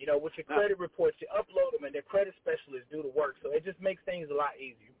 You know, with your credit reports, you upload them, and their credit specialists do the work. So it just makes things a lot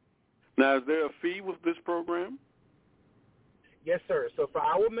easier. Now, is there a fee with this program? Yes, sir. So for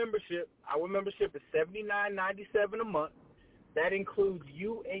our membership is $79.97 a month. That includes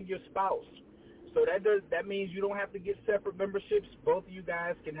you and your spouse. So that means you don't have to get separate memberships. Both of you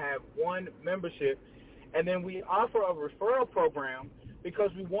guys can have one membership. And then we offer a referral program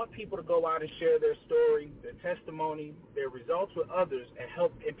because we want people to go out and share their story, their testimony, their results with others, and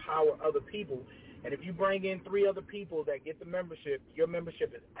help empower other people. And if you bring in 3 other people that get the membership, your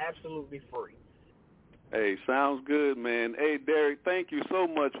membership is absolutely free. Hey, sounds good, man. Hey, Derrick, thank you so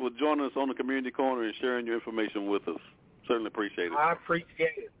much for joining us on the Community Corner and sharing your information with us. Certainly appreciate it. I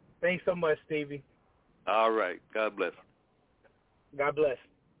appreciate it. Thanks so much, Stevie. All right. God bless. God bless.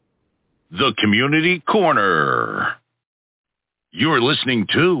 The Community Corner. You're listening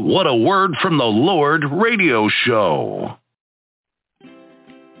to What a Word from the Lord radio show.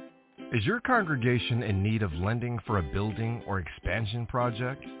 Is your congregation in need of lending for a building or expansion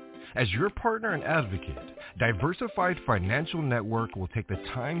project? As your partner and advocate, Diversified Financial Network will take the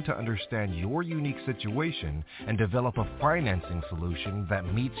time to understand your unique situation and develop a financing solution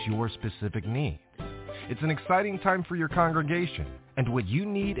that meets your specific needs. It's an exciting time for your congregation, and what you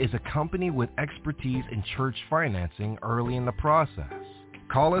need is a company with expertise in church financing early in the process.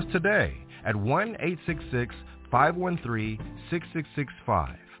 Call us today at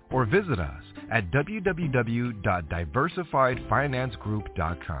 1-866-513-6665 or visit us at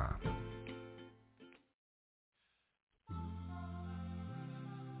www.diversifiedfinancegroup.com.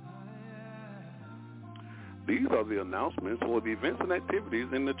 These are the announcements for the events and activities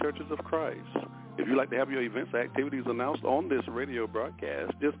in the Churches of Christ. If you'd like to have your events or activities announced on this radio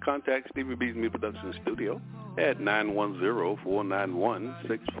broadcast, just contact Stevie B's Media Production Studio at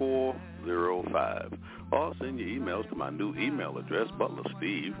 910-491-6405. Or send your emails to my new email address,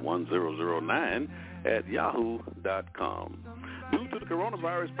 butlersteve1009@yahoo.com. Due to the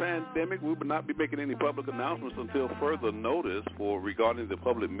coronavirus pandemic, we will not be making any public announcements until further notice regarding the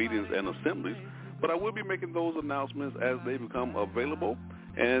public meetings and assemblies, but I will be making those announcements as they become available,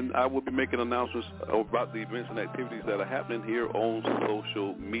 and I will be making announcements about the events and activities that are happening here on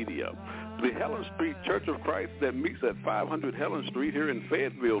social media. The Helen Street Church of Christ that meets at 500 Helen Street here in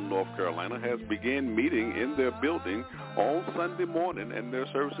Fayetteville, North Carolina, has begun meeting in their building on Sunday morning, and their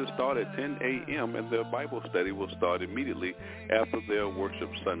services start at 10 a.m., and their Bible study will start immediately after their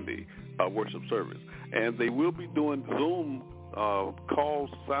worship service. And they will be doing Zoom calls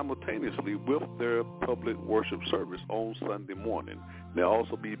simultaneously with their public worship service on Sunday morning. They'll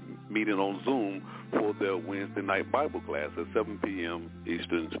also be meeting on Zoom for their Wednesday night Bible class at 7 p.m.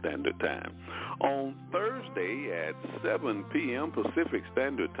 Eastern Standard Time. On Thursday at 7 p.m. Pacific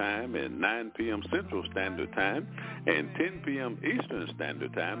Standard Time and 9 p.m. Central Standard Time and 10 p.m. Eastern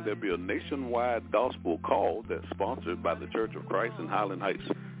Standard Time, there'll be a nationwide gospel call that's sponsored by the Church of Christ in Highland Heights,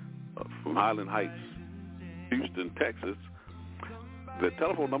 from Highland Heights, Houston, Texas. The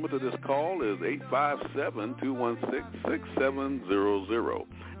telephone number to this call is 857-216-6700,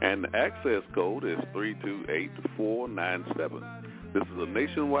 and the access code is 328497. This is a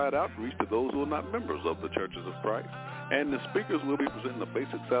nationwide outreach to those who are not members of the Churches of Christ, and the speakers will be presenting a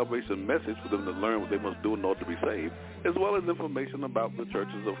basic salvation message for them to learn what they must do in order to be saved, as well as information about the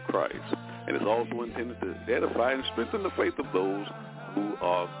Churches of Christ. And it's also intended to edify and strengthen the faith of those who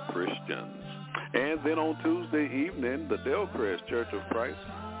are Christians. And then on Tuesday evening, the Delcrest Church of Christ,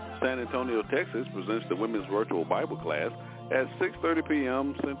 San Antonio, Texas, presents the Women's Virtual Bible Class at 6:30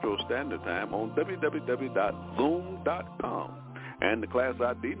 p.m. Central Standard Time on www.zoom.com. And the class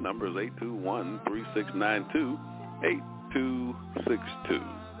ID number is 821-3692-8262.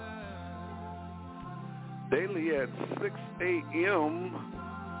 Daily at 6 a.m.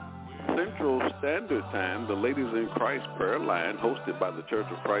 Central Standard Time, the Ladies in Christ prayer line, hosted by the Church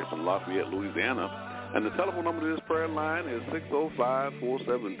of Christ in Lafayette, Louisiana. And the telephone number to this prayer line is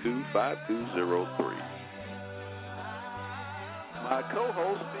 605-472-5203. My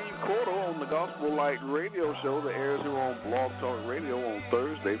co-host, Steve quarter on the Gospel Light Radio Show that airs here on Blog Talk Radio on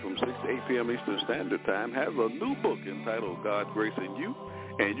Thursday from 6 to 8 p.m. Eastern Standard Time has a new book entitled God, Grace, and You,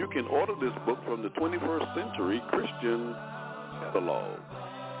 and you can order this book from the 21st Century Christian Catalog.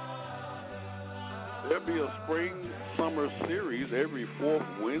 There'll be a spring-summer series every fourth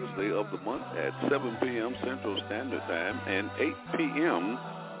Wednesday of the month at 7 p.m. Central Standard Time and 8 p.m.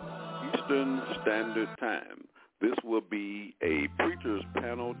 Eastern Standard Time. This will be a preacher's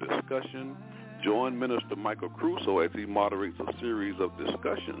panel discussion. Join Minister Michael Crusoe as he moderates a series of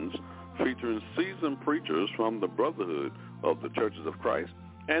discussions featuring seasoned preachers from the Brotherhood of the Churches of Christ.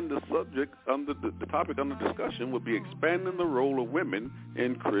 And the subject under the topic under discussion will be expanding the role of women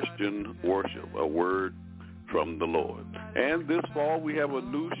in Christian worship, a word from the Lord. And this fall we have a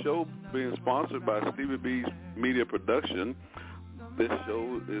new show being sponsored by Stevie B's Media Production. This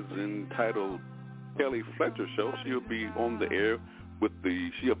show is entitled Kelly Fletcher Show. She'll be on the air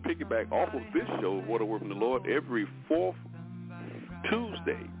she'll piggyback off of this show, What a Word from the Lord, every fourth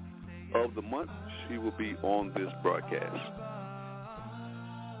Tuesday of the month. She will be on this broadcast.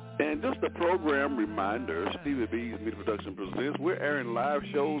 And just a program reminder, Stevie B's Media Production presents, we're airing live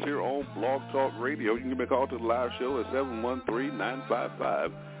shows here on Blog Talk Radio. You can give me a call to the live show at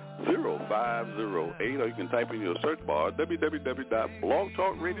 713-955-0508, or you can type in your search bar,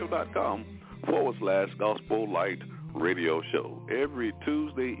 www.blogtalkradio.com/Gospel Light Radio Show. Every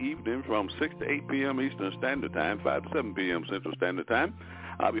Tuesday evening from 6 to 8 p.m. Eastern Standard Time, 5 to 7 p.m. Central Standard Time,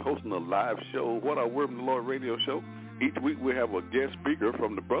 I'll be hosting a live show, What a Word from the Lord Radio Show. Each week we have a guest speaker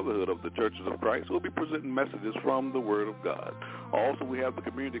from the Brotherhood of the Churches of Christ who will be presenting messages from the Word of God. Also, we have the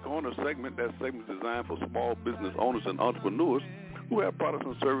Community Corner segment. That segment is designed for small business owners and entrepreneurs who have products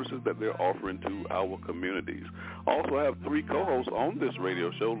and services that they're offering to our communities. Also, I have three co-hosts on this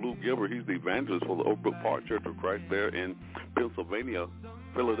radio show. Luke Gilbert, he's the evangelist for the Oak Brook Park Church of Christ there in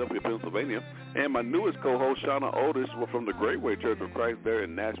Philadelphia, Pennsylvania. And my newest co-host, Shauna Otis, from the Great Way Church of Christ there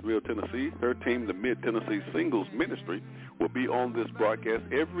in Nashville, Tennessee. Her team, the Mid-Tennessee Singles Ministry, will be on this broadcast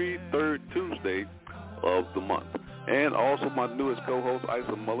every third Tuesday of the month. And also my newest co-host,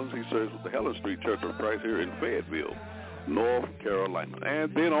 Isa Mullins, he serves with the Helen Street Church of Christ here in Fayetteville, North Carolina.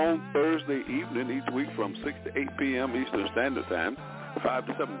 And then on Thursday evening each week from 6 to 8 p.m. Eastern Standard Time, 5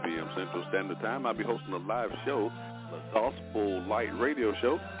 to 7 p.m. Central Standard Time, I'll be hosting a live show, the Gospel Light Radio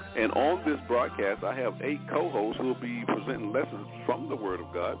Show. And on this broadcast, I have 8 co-hosts who will be presenting lessons from the Word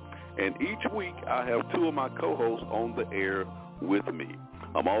of God. And each week, I have 2 of my co-hosts on the air with me.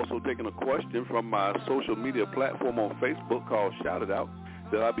 I'm also taking a question from my social media platform on Facebook called Shout It Out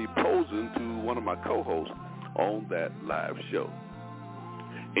that I'll be posing to one of my co-hosts on that live show.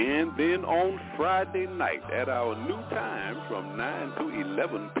 And then on Friday night at our new time from 9 to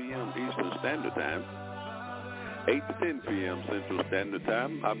 11 p.m. Eastern Standard Time, 8 to 10 p.m. Central Standard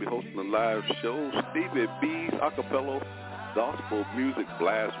Time, I'll be hosting a live show, Stevie B's Acapella Gospel Music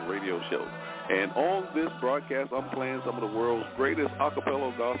Blast Radio Show. And on this broadcast, I'm playing some of the world's greatest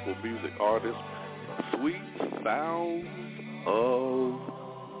acapella gospel music artists, sweet sounds of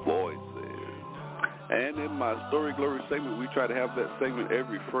voices. And in my Story Glory segment, we try to have that segment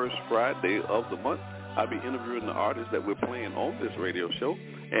every first Friday of the month. I'll be interviewing the artists that we're playing on this radio show.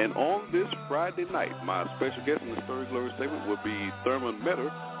 And on this Friday night, my special guest in the Story Glory segment will be Thurman Metter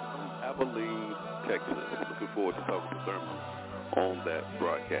from Abilene, Texas. Looking forward to talking to Thurman on that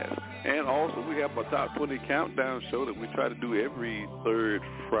broadcast. And also, we have my Top 20 Countdown show that we try to do every third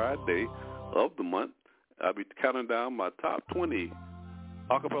Friday of the month. I'll be counting down my top 20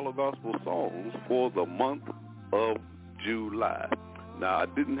 acapella gospel songs for the month of July. Now, I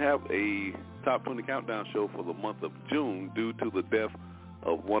didn't have a Top 20 Countdown show for the month of June due to the death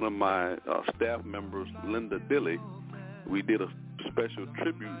of one of my staff members, Linda Dilly. We did a special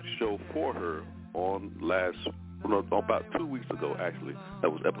tribute show for her on about 2 weeks ago, actually.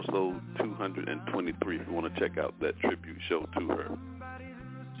 That was episode 223, if you want to check out that tribute show to her.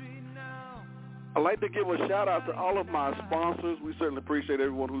 I'd like to give a shout-out to all of my sponsors. We certainly appreciate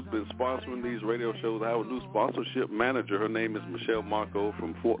everyone who's been sponsoring these radio shows. I have a new sponsorship manager. Her name is Michelle Marco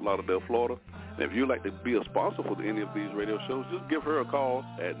from Fort Lauderdale, Florida. And if you'd like to be a sponsor for any of these radio shows, just give her a call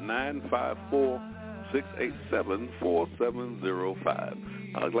at 954-687-4705.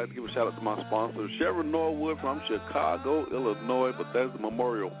 I'd like to give a shout-out to my sponsor, Sharon Norwood from Chicago, Illinois, Bethesda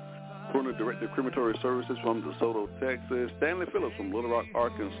Memorial Director of Crematory Services from DeSoto, Texas, Stanley Phillips from Little Rock,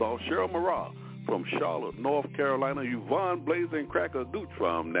 Arkansas, Cheryl Murrah from Charlotte, North Carolina, Yvonne Blazing Cracker Gooch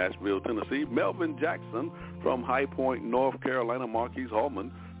from Nashville, Tennessee, Melvin Jackson from High Point, North Carolina, Marquise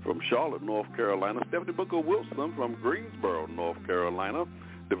Hallman from Charlotte, North Carolina, Stephanie Booker Wilson from Greensboro, North Carolina,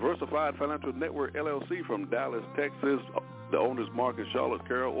 Diversified Financial Network, LLC from Dallas, Texas. The owners, Mark and Charlotte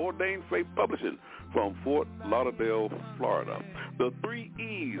Carroll. Ordained Faith Publishing from Fort Lauderdale, Florida. The 3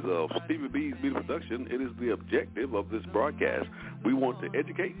 E's of Stevie B's Media Production. It is the objective of this broadcast. We want to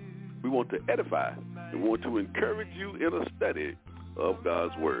educate, we want to edify, we want to encourage you in a study of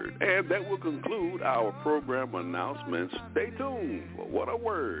God's Word. And that will conclude our program announcements. Stay tuned for What a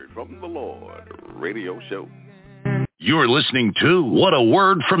Word from the Lord radio show. You're listening to What a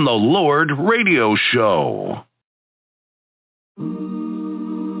Word from the Lord radio show.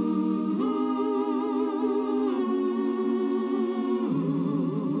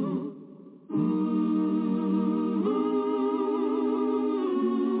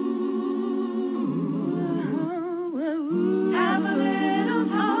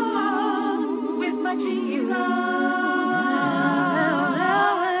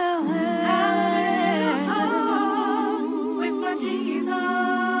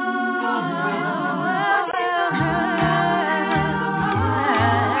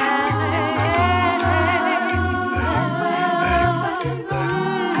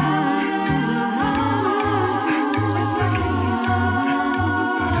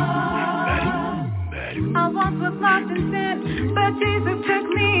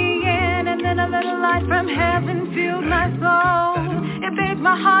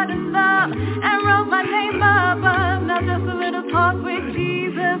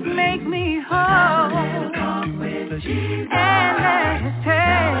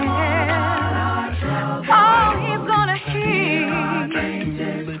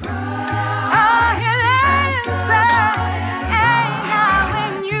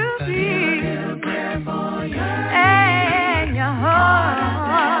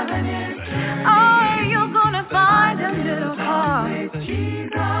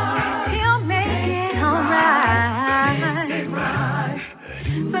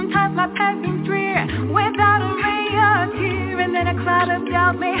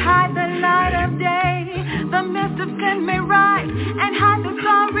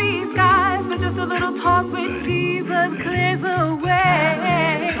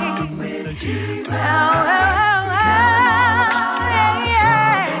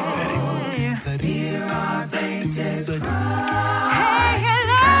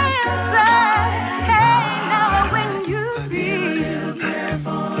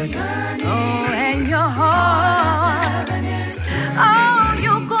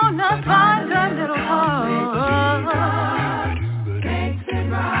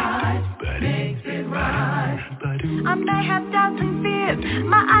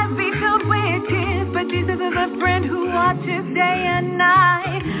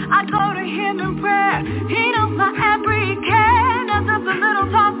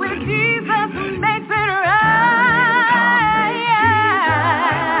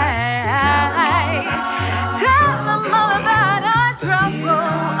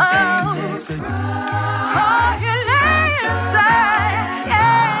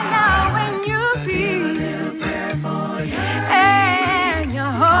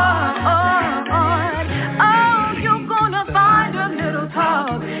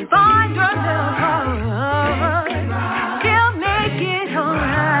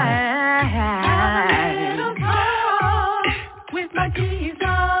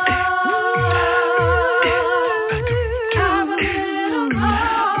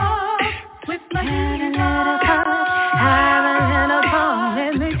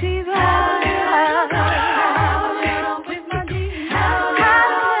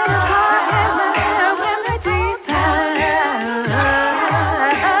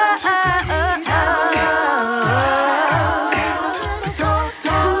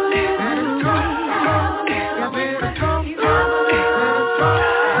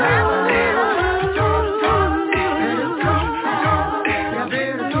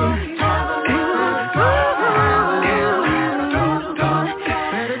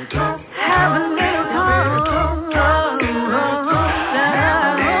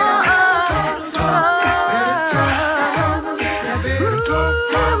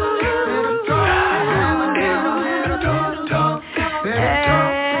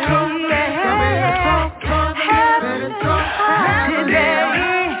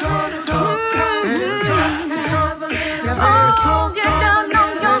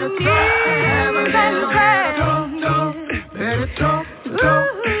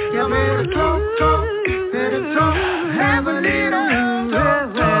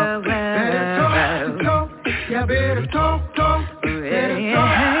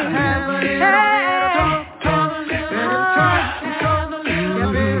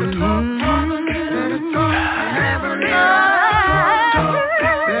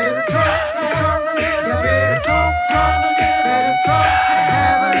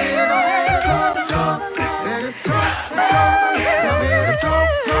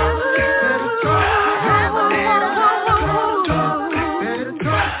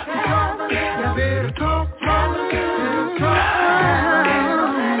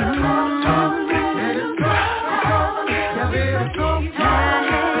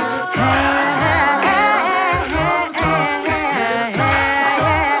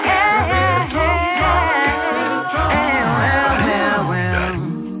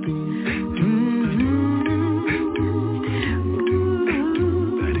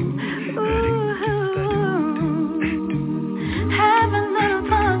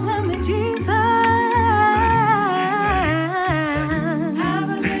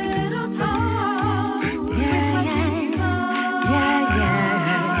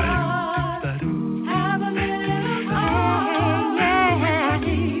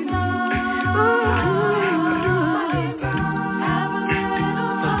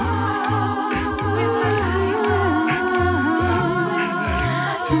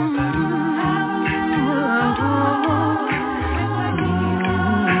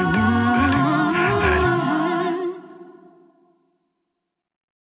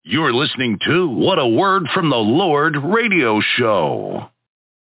 You're listening to What a Word from the Lord radio show.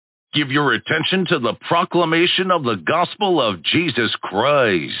 Give your attention to the proclamation of the gospel of Jesus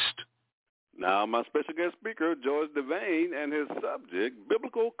Christ. Now, my special guest speaker, George DeVane, and his subject,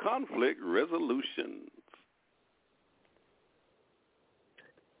 Biblical Conflict Resolutions.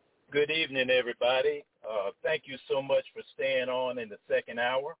 Good evening, everybody. Thank you so much for staying on in the second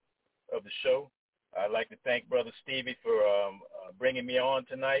hour of the show. I'd like to thank Brother Stevie for bringing me on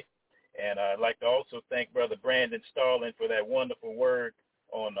tonight. And I'd like to also thank Brother Brandon Starling for that wonderful word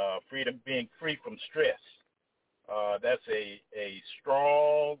on freedom, being free from stress. That's a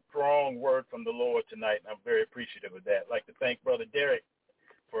strong word from the Lord tonight, and I'm very appreciative of that. I'd like to thank Brother Derrick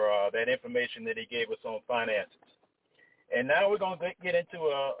for that information that he gave us on finances. And now we're going to get into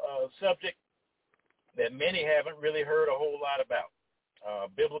a subject that many haven't really heard a whole lot about,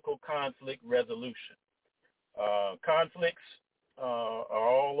 biblical conflict resolution. Conflicts are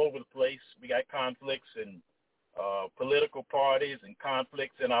all over the place. We got conflicts in political parties and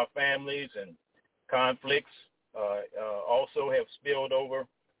conflicts in our families, and conflicts also have spilled over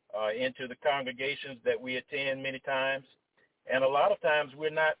into the congregations that we attend many times. And a lot of times we're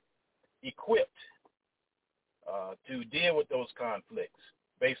not equipped to deal with those conflicts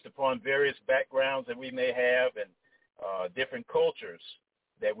based upon various backgrounds that we may have and different cultures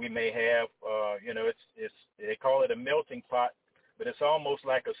that we may have. It's they call it a melting pot, but it's almost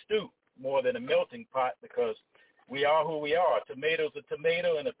like a stew more than a melting pot, because we are who we are. Tomatoes are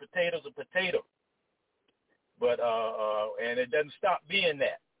tomato and a potato's a potato. But and it doesn't stop being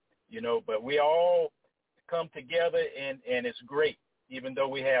that, but we all come together and it's great, even though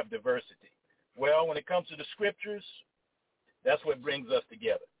we have diversity. Well, when it comes to the scriptures, that's what brings us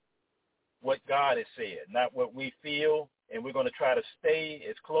together. What God has said, not what we feel, and we're going to try to stay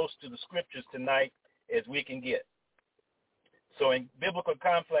as close to the scriptures tonight as we can get. So in biblical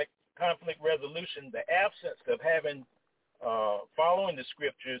conflict resolution, the absence of having following the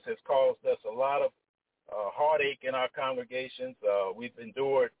scriptures has caused us a lot of heartache in our congregations. We've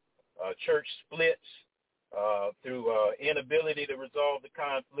endured church splits through inability to resolve the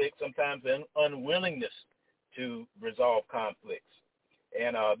conflict, sometimes an unwillingness to resolve conflicts.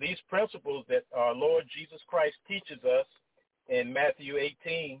 And these principles that our Lord Jesus Christ teaches us in Matthew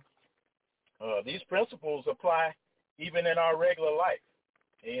 18, these principles apply even in our regular life,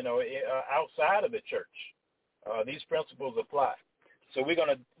 outside of the church. These principles apply. So we're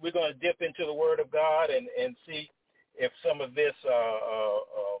gonna dip into the Word of God and see if some of this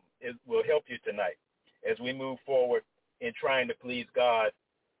will help you tonight as we move forward in trying to please God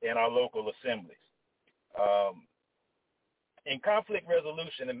in our local assemblies. In conflict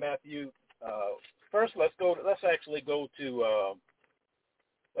resolution in Matthew, first let's go to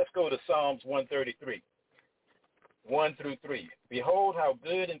Psalms 133, 1 through 3. Behold, how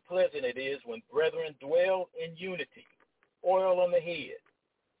good and pleasant it is when brethren dwell in unity. Oil on the head,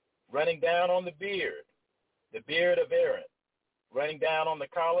 running down on the beard of Aaron, running down on the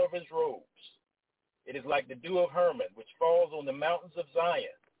collar of his robes. It is like the dew of Hermon, which falls on the mountains of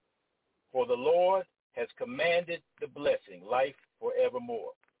Zion. For the Lord has commanded the blessing, life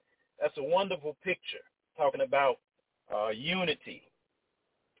forevermore. That's a wonderful picture, talking about unity,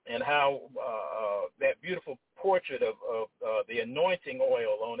 and how that beautiful portrait of the anointing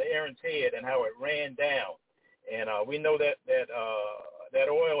oil on Aaron's head and how it ran down. And we know that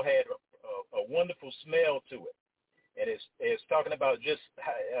oil had a wonderful smell to it. And it's talking about just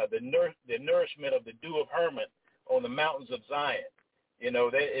the nourishment of the dew of Hermon on the mountains of Zion.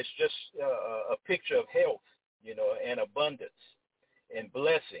 That it's just a picture of health, and abundance and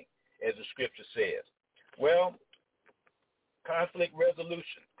blessing, as the scripture says. Well, conflict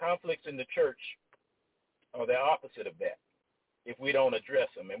resolution, conflicts in the church are the opposite of that if we don't address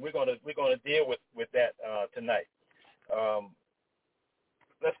them, and we're going to deal with that tonight.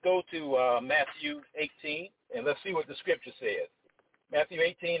 Let's go to Matthew 18, and let's see what the scripture says. Matthew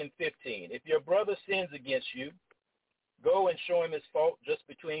 18 and 15. If your brother sins against you, go and show him his fault just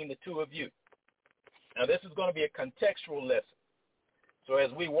between the two of you. Now, this is going to be a contextual lesson. So as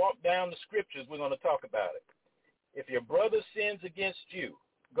we walk down the scriptures, we're going to talk about it. If your brother sins against you,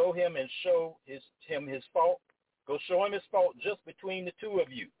 go him and show him his fault. Go show him his fault just between the two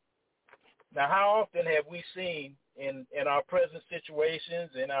of you. Now, how often have we seen in our present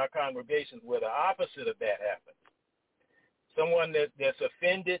situations, in our congregations, where the opposite of that happens? Someone that's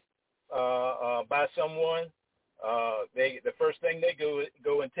offended by someone, the first thing they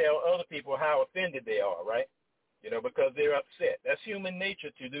go and tell other people how offended they are, right? Because they're upset. That's human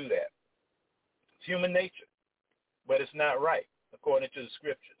nature to do that. It's human nature, but it's not right according to the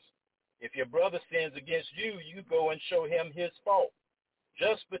scriptures. If your brother sins against you, you go and show him his fault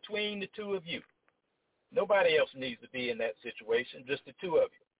just between the two of you. Nobody else needs to be in that situation, just the two of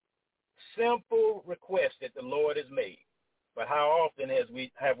you. Simple request that the Lord has made. But how often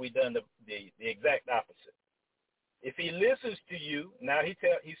have we done the exact opposite? If he listens to you, now he's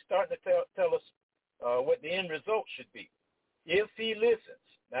starting to tell us what the end result should be. If he listens.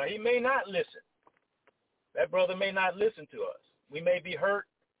 Now, he may not listen. That brother may not listen to us. We may be hurt.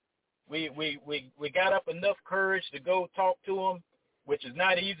 We got up enough courage to go talk to him, which is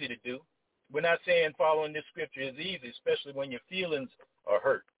not easy to do. We're not saying following this scripture is easy, especially when your feelings are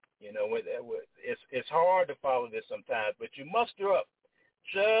hurt. You know, it's hard to follow this sometimes, but you muster up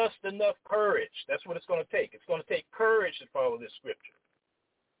just enough courage. That's what it's going to take. It's going to take courage to follow this scripture.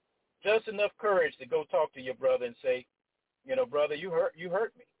 Just enough courage to go talk to your brother and say, you know, brother, you hurt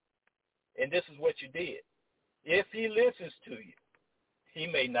me, and this is what you did. If he listens to you, he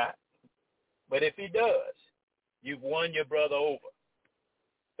may not, but if he does, you've won your brother over.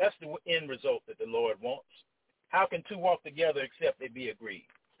 That's the end result that the Lord wants. How can two walk together except they be agreed?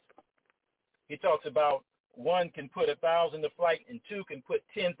 He talks about one can put 1,000 to flight and two can put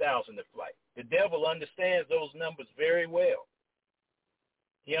 10,000 to flight. The devil understands those numbers very well.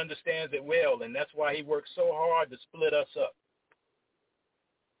 He understands it well, and that's why he works so hard to split us up.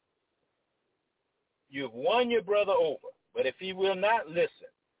 You've won your brother over, but if he will not listen,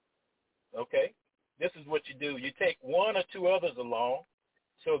 okay, this is what you do. You take one or two others along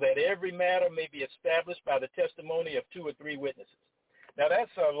so that every matter may be established by the testimony of 2 or 3 witnesses. Now,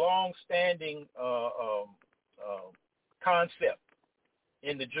 that's a long-standing concept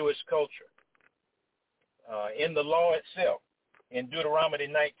in the Jewish culture. In the law itself, in Deuteronomy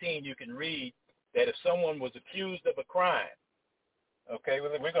 19, you can read that if someone was accused of a crime, okay,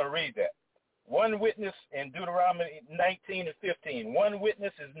 we're going to read that. One witness in Deuteronomy 19 and 15, one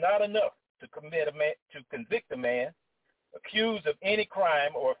witness is not enough to convict a man accused of any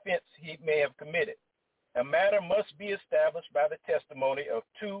crime or offense he may have committed. A matter must be established by the testimony of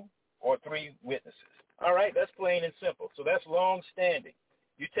 2 or 3 witnesses. All right, that's plain and simple. So that's long-standing.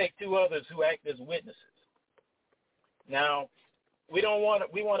 You take 2 others who act as witnesses. Now, we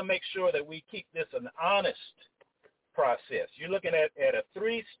want to make sure that we keep this an honest process. You're looking at a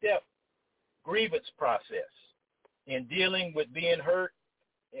 3-step grievance process in dealing with being hurt,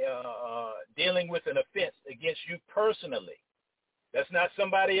 dealing with an offense against you personally. That's not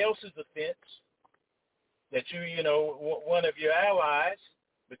somebody else's offense that you know, one of your allies,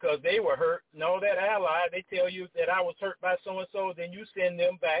 because they were hurt. No, that ally, they tell you that I was hurt by so-and-so, then you send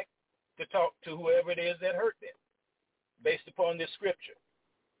them back to talk to whoever it is that hurt them based upon this scripture.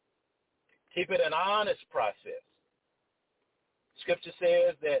 Keep it an honest process. Scripture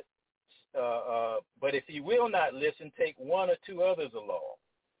says that, but if he will not listen, take 1 or 2 others along,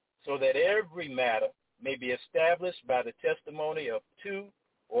 so that every matter may be established by the testimony of 2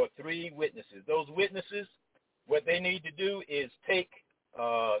 or 3 witnesses. Those witnesses, what they need to do is take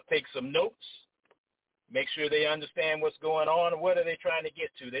some notes, make sure they understand what's going on, and what are they trying to get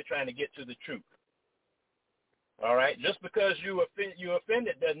to? They're trying to get to the truth. All right? Just because you're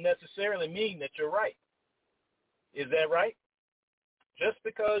offended doesn't necessarily mean that you're right. Is that right? Just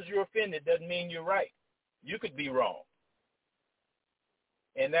because you're offended doesn't mean you're right. You could be wrong.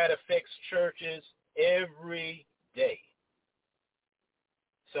 And that affects churches every day.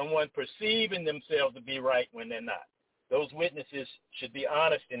 Someone perceiving themselves to be right when they're not. Those witnesses should be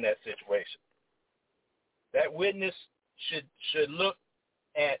honest in that situation. That witness should look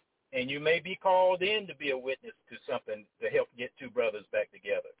at, and you may be called in to be a witness to something to help get 2 brothers back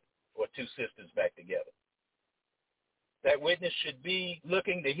together or 2 sisters back together. That witness should be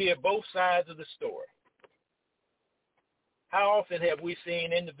looking to hear both sides of the story. How often have we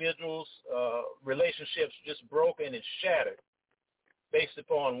seen individuals' relationships just broken and shattered based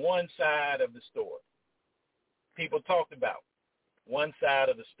upon one side of the story? People talked about one side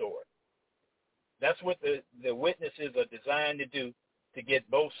of the story. That's what the witnesses are designed to do, to get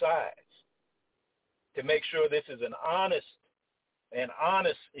both sides, to make sure this is an honest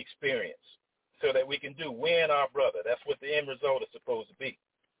experience so that we can win our brother. That's what the end result is supposed to be.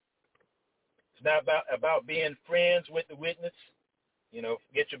 It's not about being friends with the witness. You know,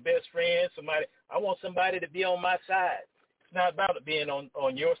 get your best friend, somebody. I want somebody to be on my side. It's not about it being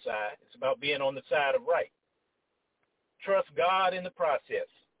on your side. It's about being on the side of right. Trust God in the process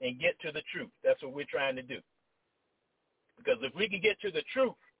and get to the truth. That's what we're trying to do. Because if we can get to the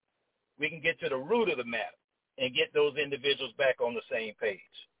truth, we can get to the root of the matter and get those individuals back on the same page.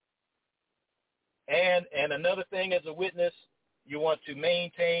 And another thing as a witness, you want to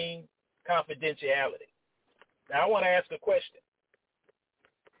maintain confidentiality. Now, I want to ask a question.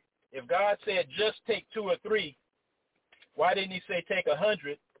 If God said just take 2 or 3, Why didn't he say take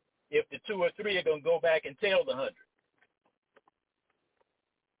 100 if the 2 or 3 are going to go back and tell the 100?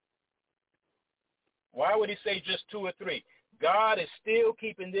 Why would he say just 2 or 3? God is still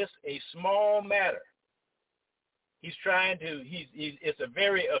keeping this a small matter. He's trying to, it's a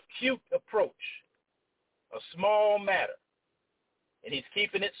very acute approach, a small matter. And he's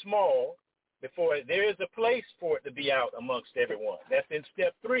keeping it small before there is a place for it to be out amongst everyone. That's in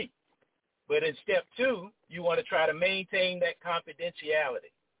step 3. But in step 2, you want to try to maintain that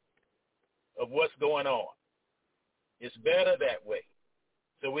confidentiality of what's going on. It's better that way.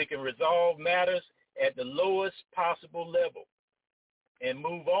 So we can resolve matters at the lowest possible level and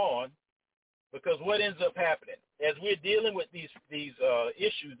move on, because what ends up happening as we're dealing with these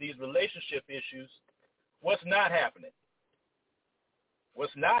issues, these relationship issues, what's not happening?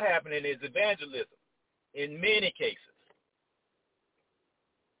 What's not happening is evangelism in many cases.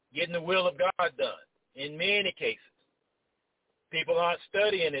 Getting the will of God done in many cases. People aren't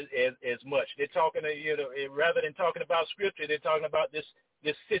studying as much. They're talking, rather than talking about scripture, they're talking about this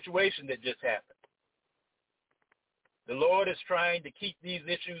situation that just happened. The Lord is trying to keep these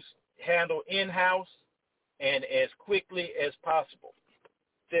issues handled in-house and as quickly as possible.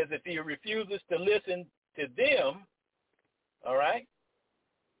 It says if he refuses to listen to them, all right,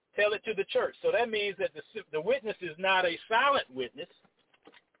 tell it to the church. So that means that the witness is not a silent witness.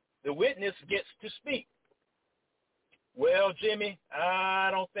 The witness gets to speak. Well, Jimmy, I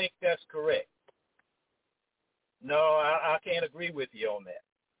don't think that's correct. No, I can't agree with you on that.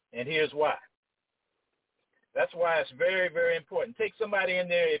 And here's why. That's why it's very, very important. Take somebody in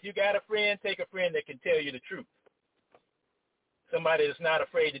there. If you got a friend, take a friend that can tell you the truth. Somebody that's not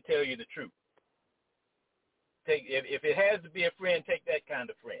afraid to tell you the truth. If it has to be a friend, take that kind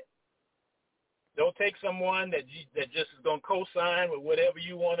of friend. Don't take someone that just is going to co-sign with whatever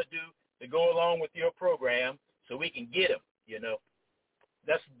you want to do to go along with your program so we can get them,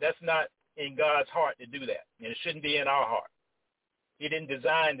 That's not in God's heart to do that, and it shouldn't be in our heart. He didn't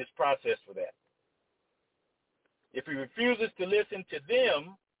design this process for that. If he refuses to listen to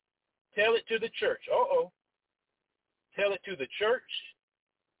them, tell it to the church. Tell it to the church?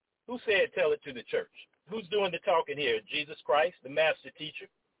 Who said tell it to the church? Who's doing the talking here? Jesus Christ, the master teacher.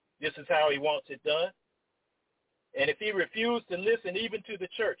 This is how he wants it done. And if he refused to listen even to the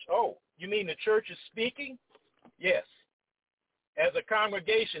church, you mean the church is speaking? Yes. As a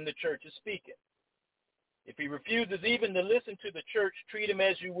congregation, the church is speaking. If he refuses even to listen to the church, treat him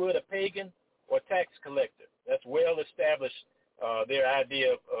as you would a pagan or tax collector. That's well established, their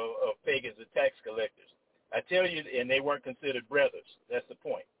idea of pagans and tax collectors. I tell you, and they weren't considered brothers. That's the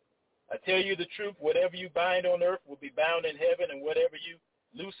point. I tell you the truth, whatever you bind on earth will be bound in heaven, and whatever you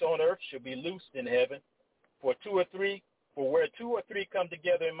loose on earth shall be loosed in heaven. For where 2 or 3 come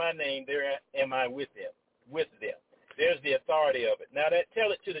together in my name, there am I with them. There's the authority of it. Now that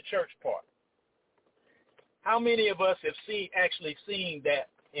tell it to the church part. How many of us have actually seen that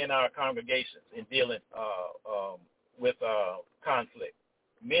in our congregations in dealing with conflict?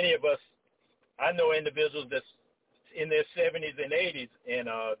 Many of us, I know individuals that's in their 70s and 80s, and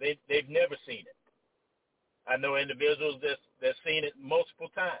they've never seen it. I know individuals that's seen it multiple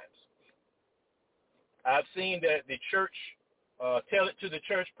times. I've seen that the church, tell it to the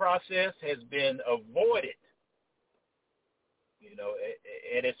church process has been avoided,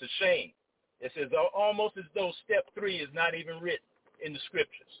 and it's a shame. It's almost as though step 3 is not even written in the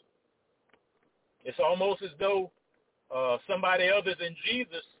scriptures. It's almost as though somebody other than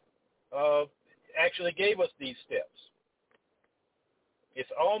Jesus actually gave us these steps. It's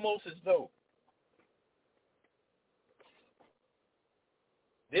almost as though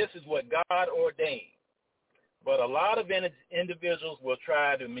this is what God ordained. But a lot of individuals will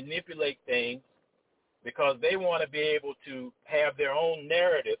try to manipulate things because they want to be able to have their own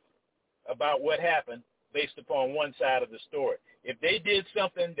narrative about what happened based upon one side of the story. If they did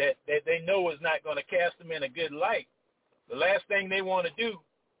something that they know is not going to cast them in a good light, the last thing they want to do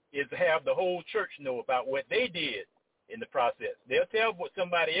is to have the whole church know about what they did in the process. They'll tell what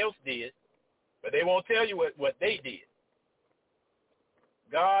somebody else did, but they won't tell you what they did.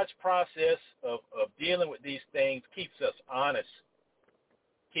 God's process of dealing with these things keeps us honest,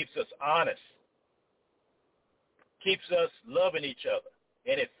 keeps us loving each other,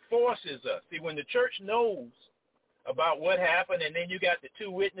 and it forces us. See, when the church knows about what happened, and then you got the 2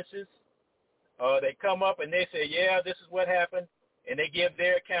 witnesses, they come up and they say, yeah, this is what happened, and they give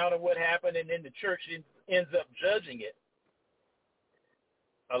their account of what happened, and then the church ends up judging it.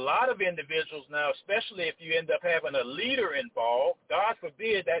 A lot of individuals now, especially if you end up having a leader involved, God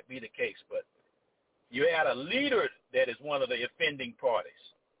forbid that be the case, but you had a leader that is one of the offending parties.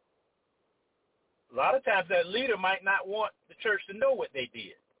 a lot of times that leader might not want the church to know what they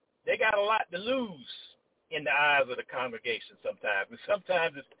did. They got a lot to lose in the eyes of the congregation sometimes. And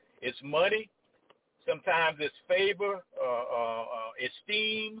sometimes it's money. Sometimes it's favor,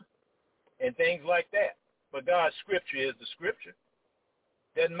 esteem, and things like that. But God's scripture is the scripture.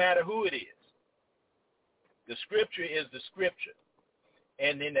 Doesn't matter who it is. The scripture is the scripture.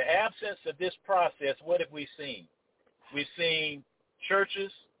 And in the absence of this process, what have we seen? We've seen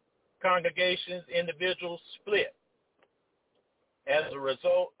churches, congregations, individuals split as a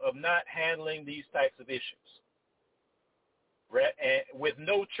result of not handling these types of issues, with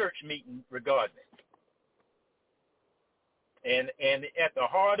no church meeting regarding it. And at the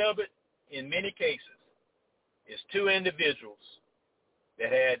heart of it, in many cases, is two individuals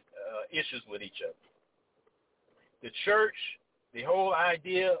that had issues with each other. The church, the whole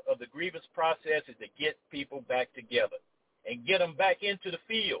idea of the grievance process is to get people back together and get them back into the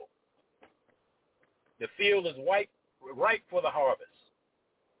field. The field is ripe for the harvest.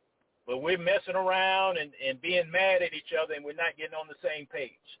 But we're messing around and being mad at each other, and we're not getting on the same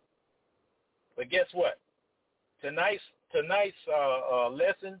page. But guess what? Tonight's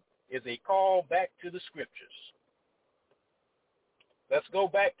lesson is a call back to the scriptures. Let's go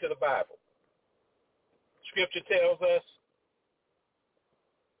back to the Bible. Scripture tells us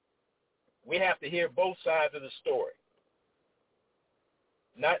we have to hear both sides of the story,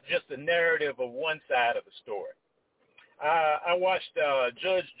 not just the narrative of one side of the story. I watched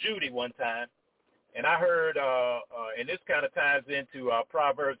Judge Judy one time, and I heard, and this kind of ties into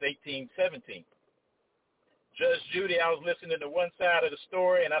Proverbs 18:17. Judge Judy, I was listening to one side of the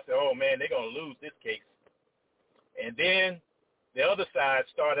story, and I said, oh, man, they're going to lose this case. And then the other side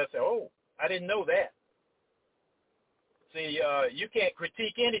started, I said, oh, I didn't know that. See, you can't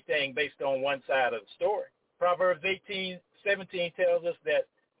critique anything based on one side of the story. Proverbs 18:17 tells us that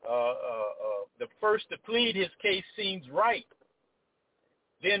the first to plead his case seems right.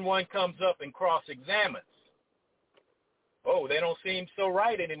 Then one comes up and cross-examines. Oh, they don't seem so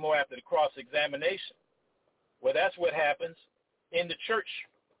right anymore after the cross-examination. Well, that's what happens in the church.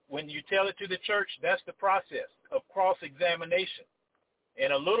 When you tell it to the church, that's the process of cross-examination.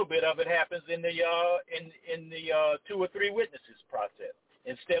 And a little bit of it happens in the two or three witnesses process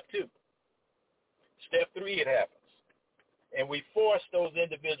in step 2. Step 3, it happens. And we force those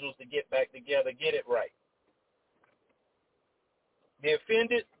individuals to get back together, get it right. The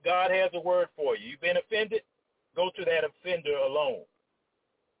offended, God has a word for you. You've been offended, go to that offender alone.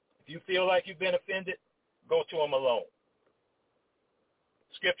 If you feel like you've been offended, go to him alone.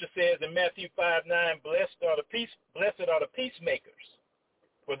 Scripture says in Matthew 5:9, blessed are the peacemakers,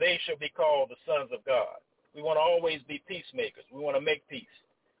 for they shall be called the sons of God. We want to always be peacemakers. We want to make peace.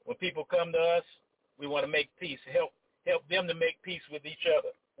 When people come to us, we want to make peace, help them to make peace with each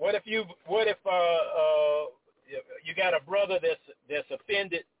other. What if you got a brother that's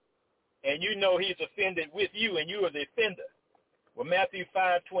offended, and you know he's offended with you, and you are the offender? Well, Matthew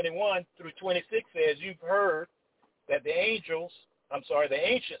 5:21 through 26 says, you've heard that the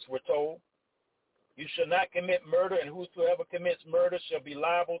ancients were told, you shall not commit murder, and whosoever commits murder shall be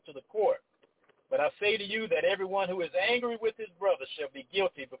liable to the court. But I say to you that everyone who is angry with his brother shall be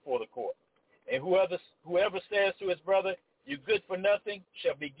guilty before the court. And whoever says to his brother, you good for nothing,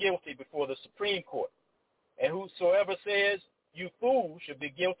 shall be guilty before the Supreme Court. And whosoever says, you fool, shall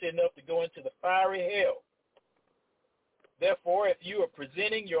be guilty enough to go into the fiery hell. Therefore, if you are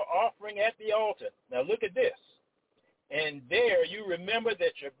presenting your offering at the altar, now look at this, and there you remember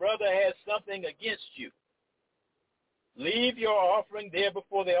that your brother has something against you, leave your offering there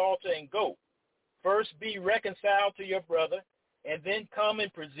before the altar and go. First be reconciled to your brother, and then come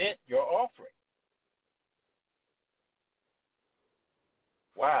and present your offering.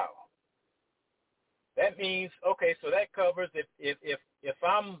 Wow. That means, okay, so that covers if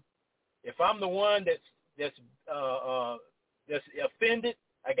I'm the one that's offended,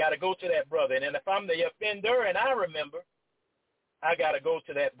 I got to go to that brother. And then if I'm the offender and I remember, I got to go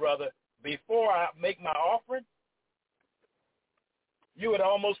to that brother before I make my offering. You would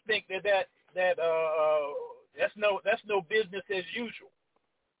almost think that's no business as usual.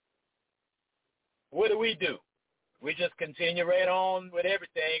 What do? We just continue right on with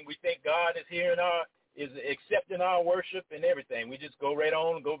everything. We think God is accepting our worship and everything. We just go right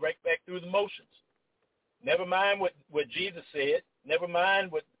on and go right back through the motions. Never mind what Jesus said. Never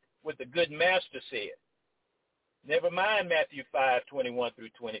mind what the good master said. Never mind Matthew 5:21 through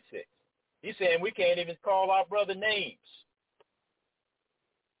 26. He's saying we can't even call our brother names.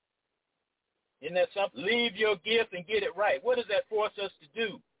 Isn't that something? Leave your gift and get it right. What does that force us to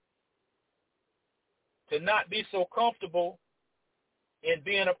do? To not be so comfortable in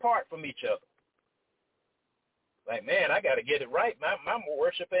being apart from each other. Like, man, I got to get it right. My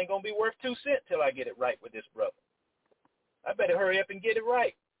worship ain't going to be worth 2 cents till I get it right with this brother. I better hurry up and get it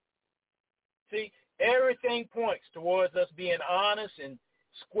right. See, everything points towards us being honest and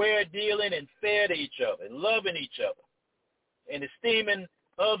square dealing and fair to each other and loving each other and esteeming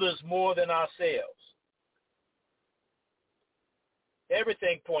others more than ourselves.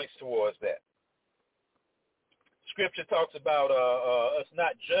 Everything points towards that. Scripture talks about us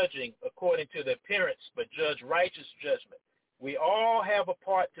not judging according to the appearance, but judge righteous judgment. We all have a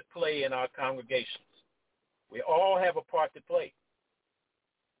part to play in our congregations. We all have a part to play.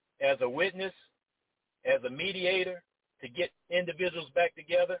 As a witness, as a mediator, to get individuals back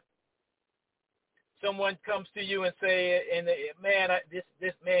together. Someone comes to you and say,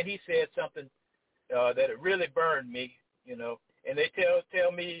 this man, he said something that it really burned me, and they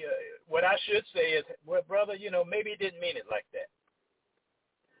tell me what I should say is, well, brother, maybe he didn't mean it like that.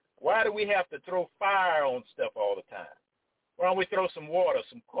 Why do we have to throw fire on stuff all the time? Why don't we throw some water,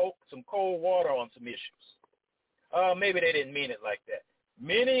 some cold water on some issues? Maybe they didn't mean it like that.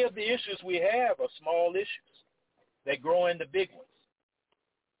 Many of the issues we have are small issues that grow into big ones.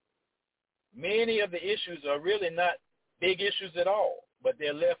 Many of the issues are really not big issues at all, but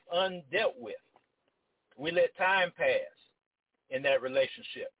they're left undealt with. We let time pass in that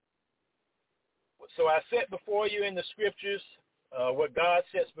relationship. So I set before you in the scriptures what God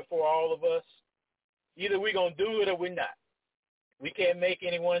sets before all of us. Either we're going to do it or we're not. We can't make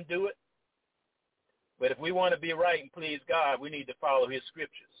anyone do it. But if we want to be right and please God, we need to follow his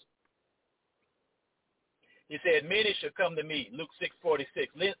scriptures. He said, many shall come to me, Luke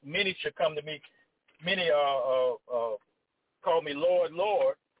 6:46. Many shall come to me. Many call me Lord,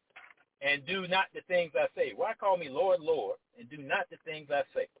 Lord, and do not the things I say. Why call me Lord, Lord, and do not the things I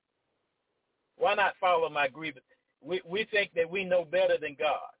say? Why not follow my grievance? We think that we know better than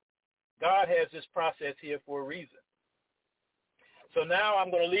God. God has this process here for a reason. So now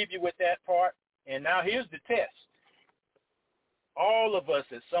I'm going to leave you with that part. And now here's the test. All of us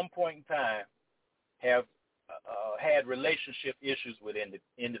at some point in time have had relationship issues with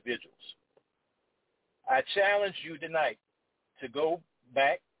individuals. I challenge you tonight to go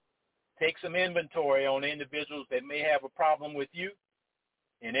back, take some inventory on individuals that may have a problem with you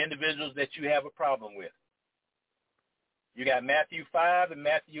and individuals that you have a problem with. You got Matthew 5 and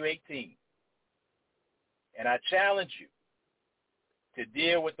Matthew 18. And I challenge you to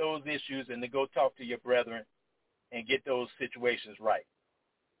deal with those issues and to go talk to your brethren and get those situations right.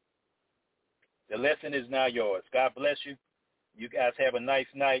 The lesson is now yours. God bless you. You guys have a nice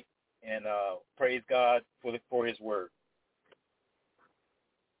night, and praise God for his word.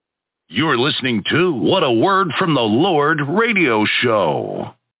 You're listening to What a Word from the Lord radio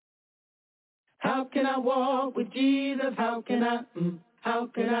show. How can I walk with Jesus? How can I,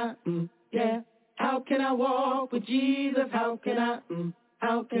 yeah. How can I walk with Jesus? How can I,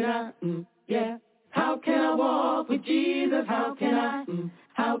 yeah. How can I walk with Jesus? How can I,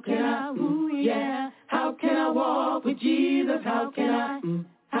 ooh, yeah. How can I walk with Jesus? How can I,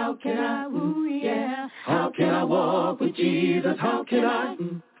 ooh, yeah. How can I walk with Jesus? How can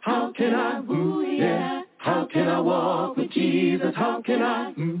I, ooh, yeah. How can I walk with Jesus? How can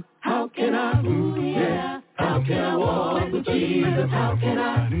I, ooh, yeah. How can I walk with Jesus? How can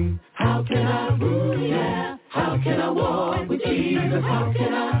I, ooh, yeah. How can I walk with Jesus? How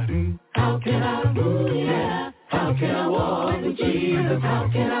can I, ooh, yeah. How can I walk with Jesus? How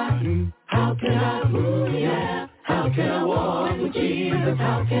can I, ooh, yeah. How can I walk with Jesus?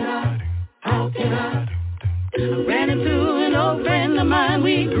 How can I, ran into an old friend of mine.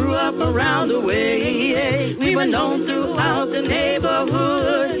 We grew up around the way. We were known throughout the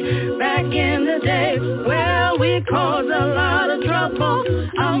neighborhood. Back in the day, well, we caused a lot of trouble.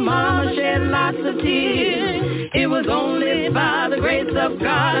 Our mama shed lots of tears. It was only by the grace of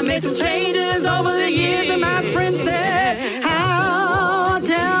God I made some changes over the years. And my friend said, how?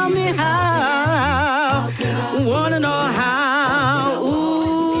 Tell me how. Wanna know how?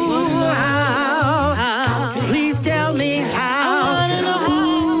 Ooh, how? Please tell me how.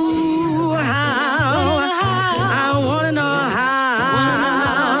 Ooh, how? I wanna know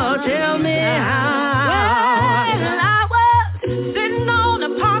how. Tell me how. Well, I was sitting on a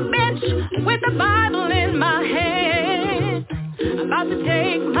park bench with the Bible in my hand, about to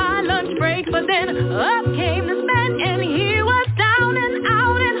take my lunch break, but then up came this man, and he was down and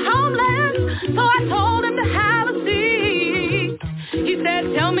out and homeless. So I told him to have a seat. He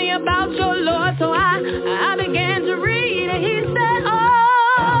said, tell me about your Lord. So I began to read, and he said,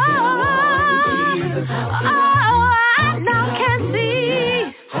 I now can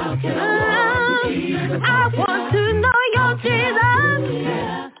see. I want to know your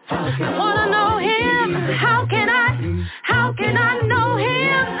Jesus. I want to know him. How can I?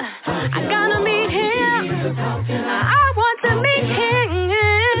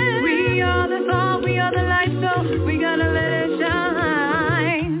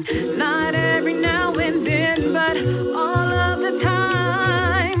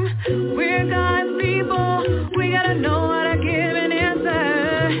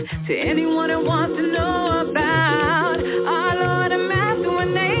 to anyone who wants to know about our Lord and Master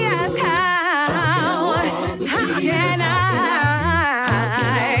when they ask how can I?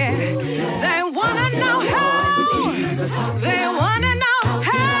 They want to know how. They want to know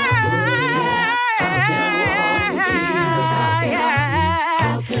how.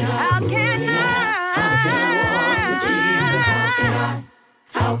 How can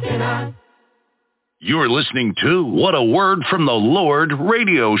I? You're listening to What a Word from the Lord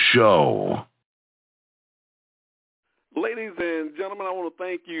radio show. Ladies and gentlemen, I want to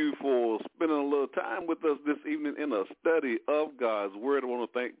thank you for spending a little time with us this evening in a study of God's Word. I want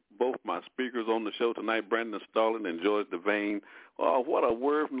to thank both my speakers on the show tonight, Brandon Starling and DeVane. What a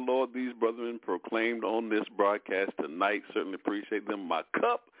word from the Lord these brethren proclaimed on this broadcast tonight. Certainly appreciate them. My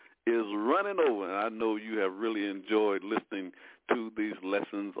cup is running over, and I know you have really enjoyed listening to these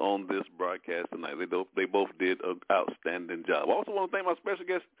lessons on this broadcast tonight. They both did an outstanding job. I also want to thank my special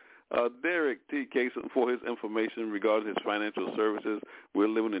guest, Derrick T. Casey, for his information regarding his financial services. We're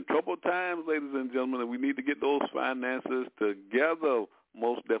living in troubled times, ladies and gentlemen, and we need to get those finances together.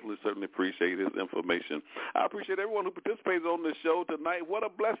 Most definitely, certainly appreciate his information. I appreciate everyone who participated on this show tonight. What a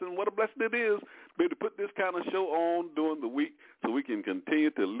blessing it is to be able to put this kind of show on during the week so we can continue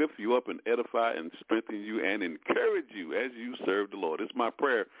to lift you up and edify and strengthen you and encourage you as you serve the Lord. It's my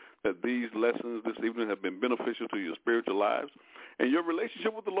prayer that these lessons this evening have been beneficial to your spiritual lives and your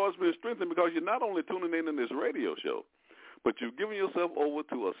relationship with the Lord has been strengthened because you're not only tuning in this radio show, but you've given yourself over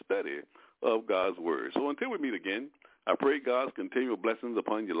to a study of God's Word. So until we meet again, I pray God's continual blessings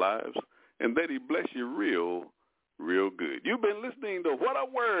upon your lives and that he bless you real good. You've been listening to What a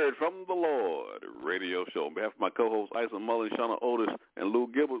Word from the Lord radio show. On behalf of my co-hosts, Isa Mullen, Shauna Otis, and Lou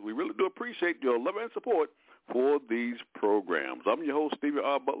Gilbert, we really do appreciate your love and support for these programs. I'm your host, Stevie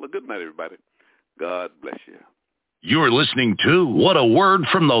R. Butler. Good night, everybody. God bless you. You're listening to What a Word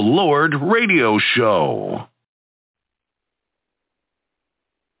from the Lord radio show.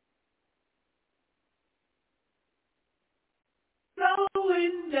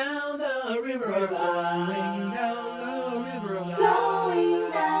 Flowing down the river of life. Flowing down the river of life. Flowing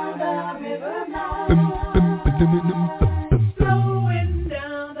down the river of life. Flowing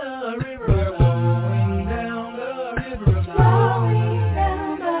down the river of life. Flowing down the river of life. Flowing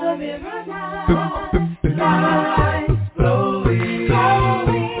down the river of life. Life flowing,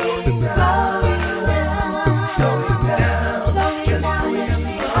 flowing, flowing down, flowing down, just flowing down.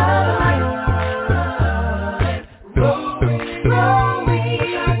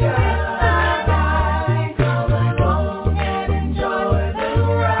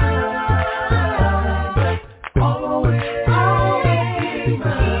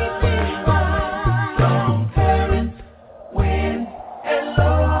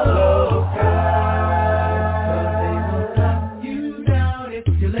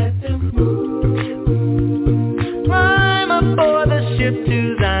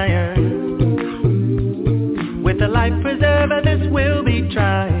 To Zion, with a life preserver, this will be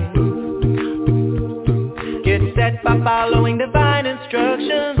trying. Get set by following divine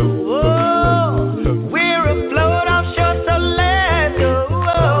instructions. Whoa, we're afloat offshore, so let's go.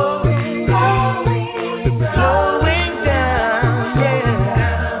 Flowing down,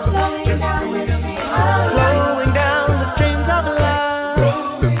 yeah. Flowing down the streams of life.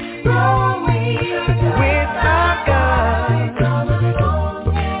 With our God.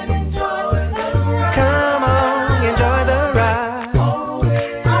 Come on, enjoy the ride.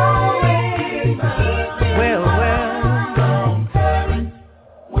 Well, currents,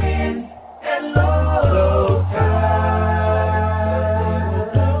 wind, and low tide will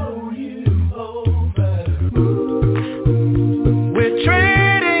blow you over. We're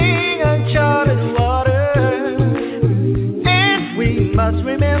treading uncharted waters, and we must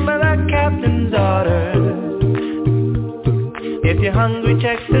remember the captain's orders. If you're hungry,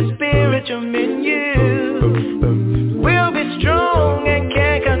 check the spiritual menu. We'll be strong and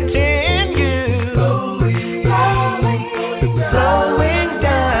can continue. Flowing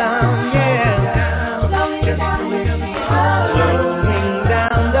down, yeah. Flowing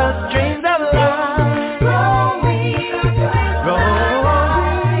down the streams of life. Rolling.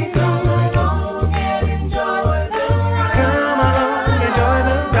 Come along, enjoy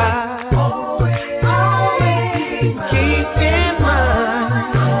the ride. Keep in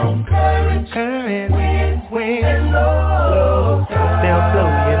mind, current, wind, low tide, they'll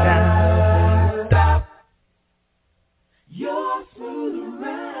blow you down. Stop your smooth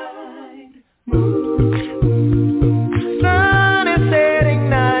ride. Sun is setting,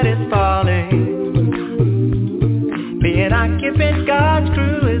 night is falling. Be an occupant, God's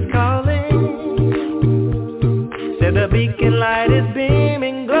crew is calling. Said the beacon light is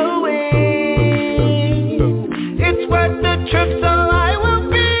beaming, glowing.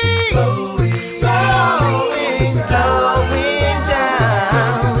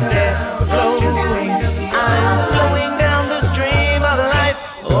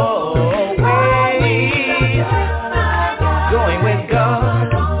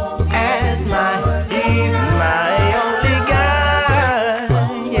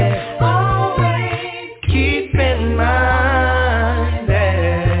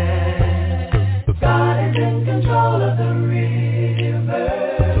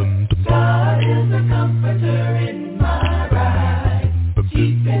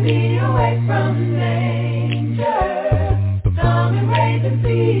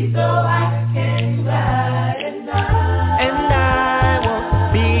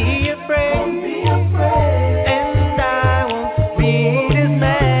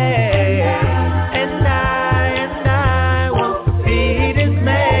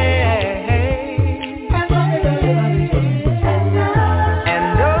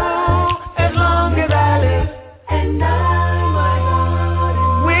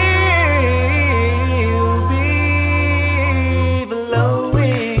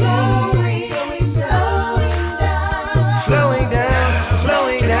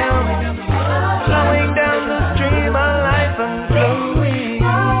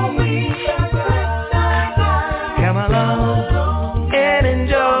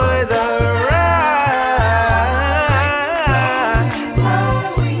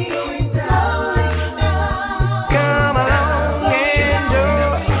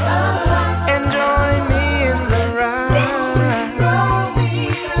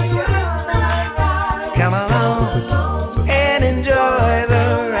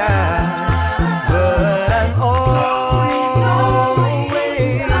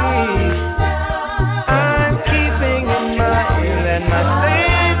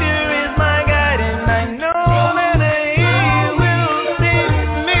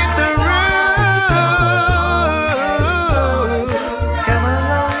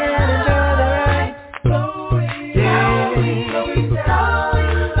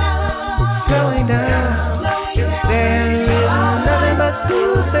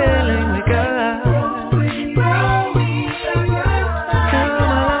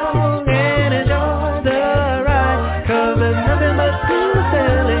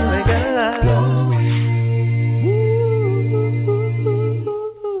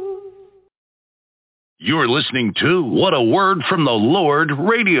 You're listening to What a Word from the Lord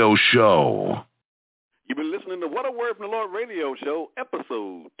radio show. You've been listening to What a Word from the Lord radio show,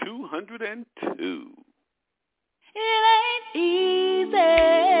 episode 202. It ain't easy,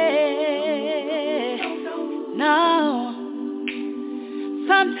 no.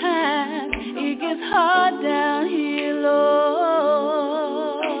 Sometimes it gets hard down here,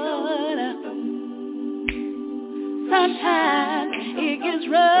 Lord. Sometimes it gets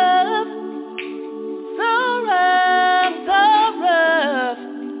rough, so rough, so rough.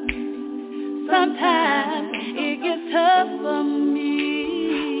 Sometimes it gets tough for me.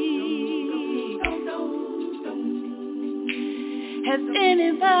 Has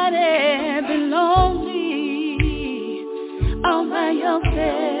anybody been lonely all by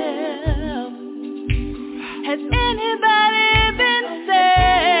yourself? Has anybody been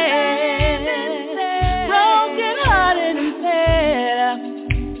sad, broken hearted and sad?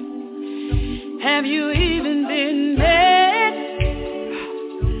 Have you even been mad?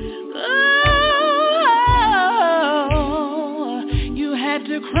 Oh, you had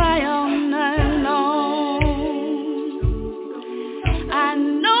to cry all night long. I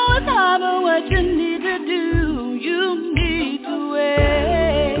know it's hard, but what you need to do, you need to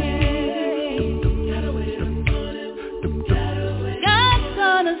wait. God's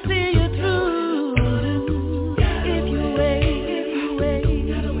gonna see you through if you wait,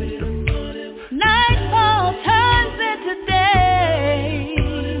 Nightfall turns into day.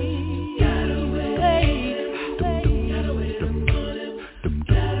 Wait.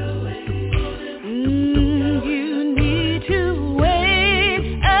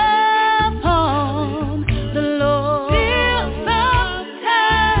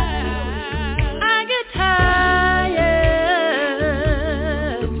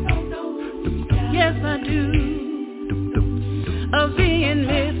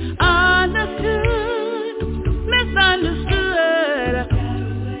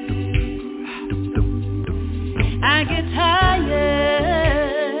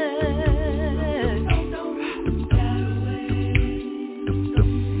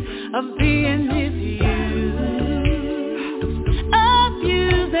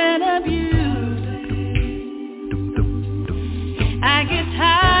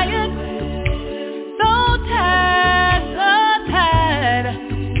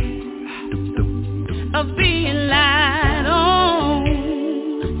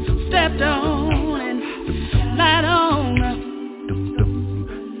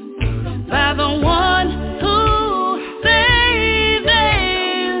 by the one